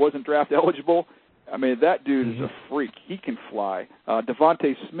 who wasn't draft eligible, I mean, that dude is a freak. He can fly.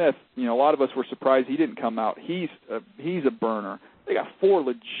 Devontae Smith, a lot of us were surprised he didn't come out. He's a burner. They got 4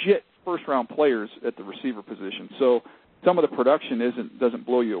 legit first-round players at the receiver position. So some of the production doesn't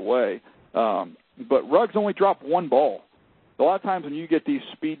blow you away. But Ruggs only dropped 1 ball. A lot of times when you get these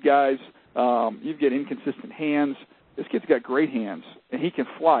speed guys, you get inconsistent hands. This kid's got great hands, and he can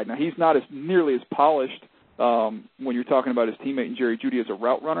fly. Now, he's not nearly as polished when you're talking about his teammate and Jerry Jeudy as a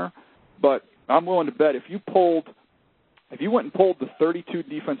route runner, but I'm willing to bet if you went and polled the 32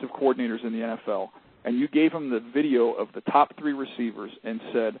 defensive coordinators in the NFL and you gave them the video of the top 3 receivers and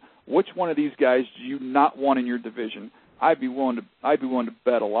said, which one of these guys do you not want in your division, I'd be willing to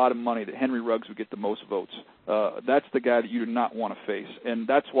bet a lot of money that Henry Ruggs would get the most votes. That's the guy that you do not want to face, and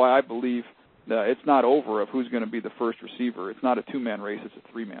that's why I believe it's not over of who's going to be the first receiver. It's not a 2-man race; it's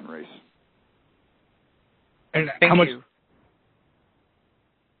a 3-man race. And Thank you.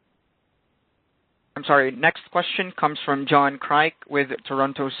 I'm sorry. Next question comes from John Crike with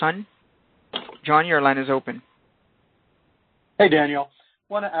Toronto Sun. John, your line is open. Hey, Daniel.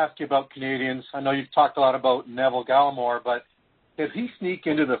 I want to ask you about Canadians. I know you've talked a lot about Neville Gallimore, but does he sneak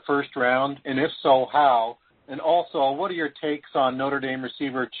into the first round, and if so, how? And also, what are your takes on Notre Dame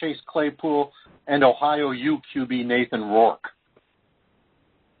receiver Chase Claypool and Ohio U QB Nathan Rourke?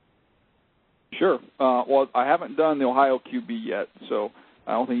 Sure. Well, I haven't done the Ohio QB yet, so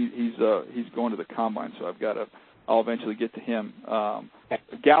I don't think he's going to the combine. So I'll eventually get to him.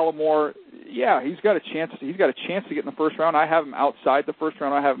 Gallimore, yeah, he's got a chance. He's got a chance to get in the first round. I have him outside the first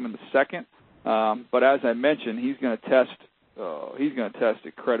round. I have him in the second. But as I mentioned, he's going to test. He's going to test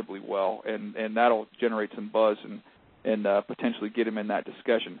incredibly well, and that'll generate some buzz and potentially get him in that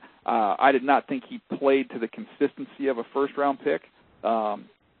discussion. I did not think he played to the consistency of a first-round pick,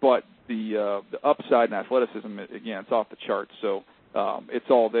 but the upside and athleticism, again, it's off the charts. So it's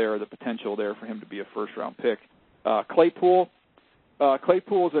all there, the potential there for him to be a first-round pick. Claypool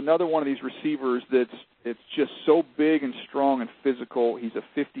is another one of these receivers it's just so big and strong and physical. He's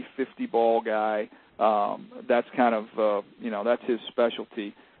a 50-50 ball guy. That's kind of, that's his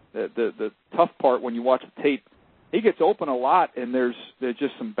specialty. The tough part when you watch the tape, he gets open a lot, and there's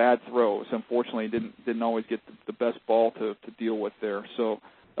just some bad throws. Unfortunately, he didn't always get the best ball to deal with there. So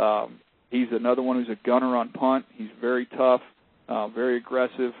he's another one who's a gunner on punt. He's very tough, very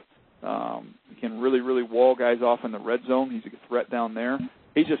aggressive. He can really, really wall guys off in the red zone. He's a threat down there.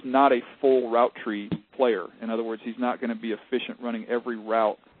 He's just not a full route tree player. In other words, he's not going to be efficient running every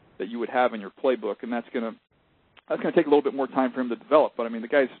route that you would have in your playbook, and that's going to take a little bit more time for him to develop. But I mean, the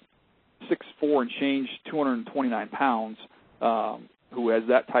guy's 6'4" and change, 229 pounds, who has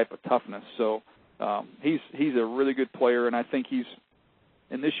that type of toughness. So he's a really good player, and I think he's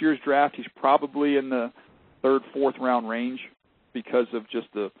in this year's draft. He's probably in the 3rd, 4th round range because of just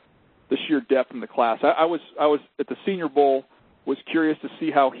the sheer depth in the class. I was at the Senior Bowl. Was curious to see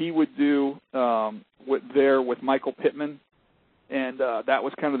how he would do with Michael Pittman. And that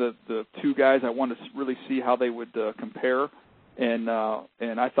was kind of the 2 guys I wanted to really see how they would compare. And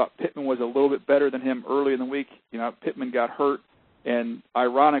I thought Pittman was a little bit better than him early in the week. Pittman got hurt, and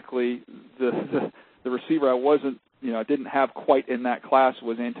ironically, the receiver I didn't have quite in that class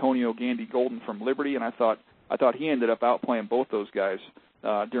was Antonio Gandy Golden from Liberty, and I thought he ended up outplaying both those guys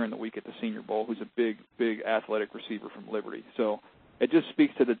during the week at the Senior Bowl, who's a big athletic receiver from Liberty. So it just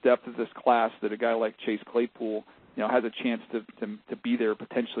speaks to the depth of this class that a guy like Chase Claypool has a chance to be there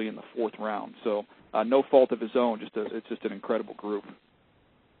potentially in the 4th round. So no fault of his own, it's just an incredible group.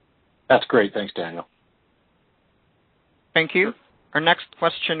 That's great. Thanks, Daniel. Thank you. Our next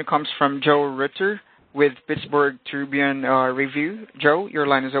question comes from Joe Ritter with Pittsburgh Tribune Review. Joe, your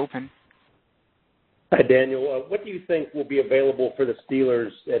line is open. Hi, Daniel. What do you think will be available for the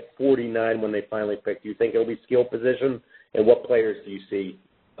Steelers at 49 when they finally pick? Do you think it'll be skill position, and what players do you see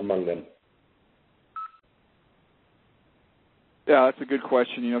among them? Yeah, that's a good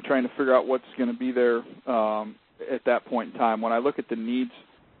question. Trying to figure out what's going to be there at that point in time. When I look at the needs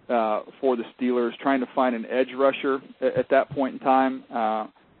for the Steelers, trying to find an edge rusher at that point in time.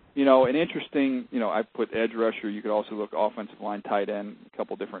 An interesting, I put edge rusher. You could also look offensive line, tight end, a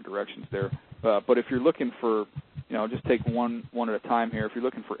couple different directions there. But if you're looking for, just take one at a time here. If you're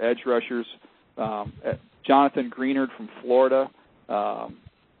looking for edge rushers, Jonathan Greenard from Florida,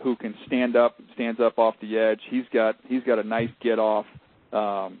 who can stands up off the edge. He's got a nice get off.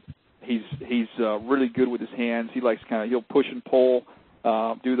 He's really good with his hands. He likes he'll push and pull,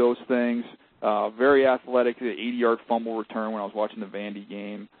 do those things. Very athletic. The 80-yard fumble return when I was watching the Vandy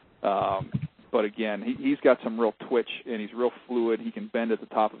game. But again, he's got some real twitch, and he's real fluid. He can bend at the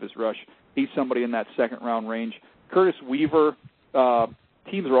top of his rush. He's somebody in that second-round range. Curtis Weaver,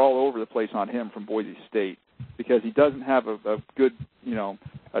 teams are all over the place on him from Boise State because he doesn't have a good,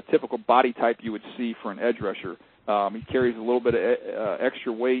 a typical body type you would see for an edge rusher. He carries a little bit of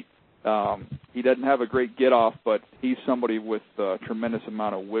extra weight. He doesn't have a great get-off, but he's somebody with a tremendous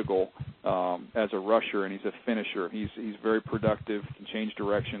amount of wiggle as a rusher, and he's a finisher. He's very productive, can change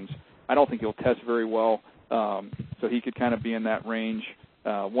directions. I don't think he'll test very well, so he could kind of be in that range.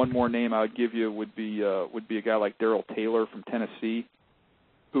 One more name I would give you would be a guy like Darrell Taylor from Tennessee,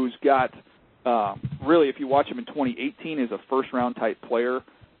 who's got really, if you watch him in 2018, is a first-round type player.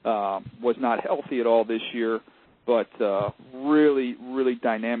 Was not healthy at all this year, but really, really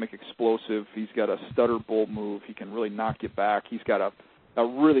dynamic, explosive. He's got a stutter bull move. He can really knock you back. He's got a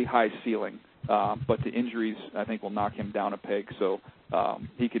really high ceiling, but the injuries, I think, will knock him down a peg. So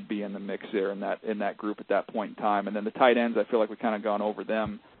he could be in the mix there in that group at that point in time. And then the tight ends, I feel like we've kind of gone over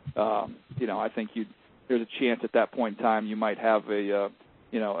them. I think there's a chance at that point in time you might have a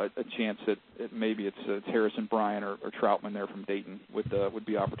chance that maybe it's Harrison Bryant or Troutman there from Dayton would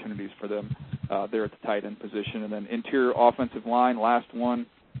be opportunities for them there at the tight end position. And then interior offensive line, last one,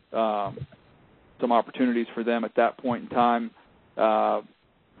 some opportunities for them at that point in time.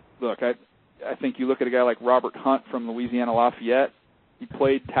 Look, I think you look at a guy like Robert Hunt from Louisiana Lafayette. He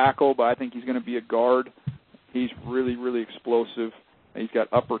played tackle, but I think he's going to be a guard. He's really, really explosive. He's got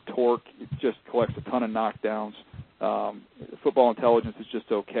upper torque. He just collects a ton of knockdowns. Football intelligence is just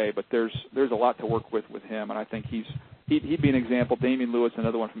okay, but there's a lot to work with him, and I think he'd be an example. Damian Lewis,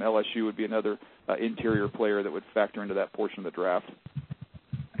 another one from LSU, would be another interior player that would factor into that portion of the draft.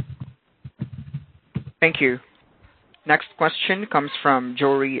 Thank you. Next question comes from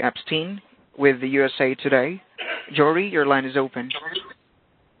Jory Epstein with the USA Today. Jory, your line is open.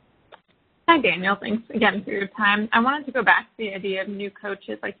 Hi, Daniel. Thanks again for your time. I wanted to go back to the idea of new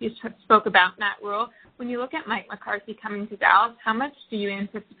coaches, like you spoke about, Matt Rule. When you look at Mike McCarthy coming to Dallas, how much do you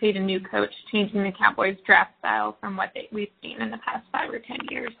anticipate a new coach changing the Cowboys' draft style from what we've seen in the past 5 or 10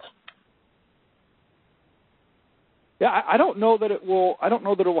 years? Yeah, I don't know that it will. I don't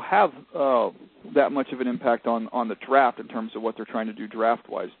know that it will have that much of an impact on the draft in terms of what they're trying to do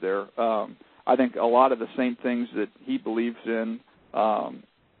draft-wise there. I think a lot of the same things that he believes in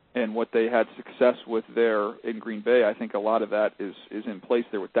and what they had success with there in Green Bay, I think a lot of that is in place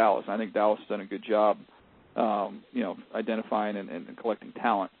there with Dallas. I think Dallas has done a good job, identifying and collecting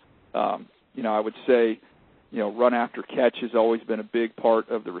talent. I would say, run after catch has always been a big part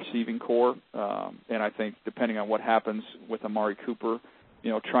of the receiving core, and I think depending on what happens with Amari Cooper,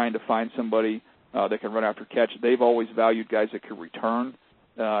 trying to find somebody that can run after catch. They've always valued guys that can return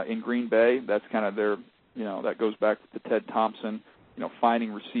in Green Bay. That's kind of their, that goes back to Ted Thompson.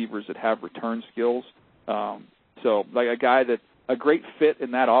 Finding receivers that have return skills. So, like a great fit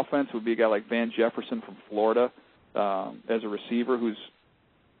in that offense would be a guy like Van Jefferson from Florida as a receiver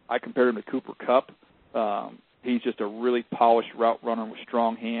I compared him to Cooper Kupp. He's just a really polished route runner with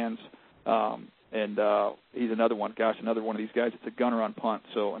strong hands. And he's another one of these guys that's a gunner on punt,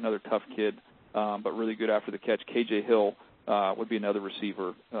 so another tough kid, but really good after the catch. KJ Hill would be another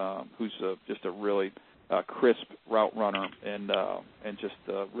receiver who's just a really crisp route runner and just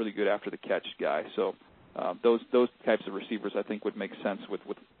really good after the catch guy. So those types of receivers I think would make sense with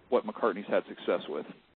what McCartney's had success with.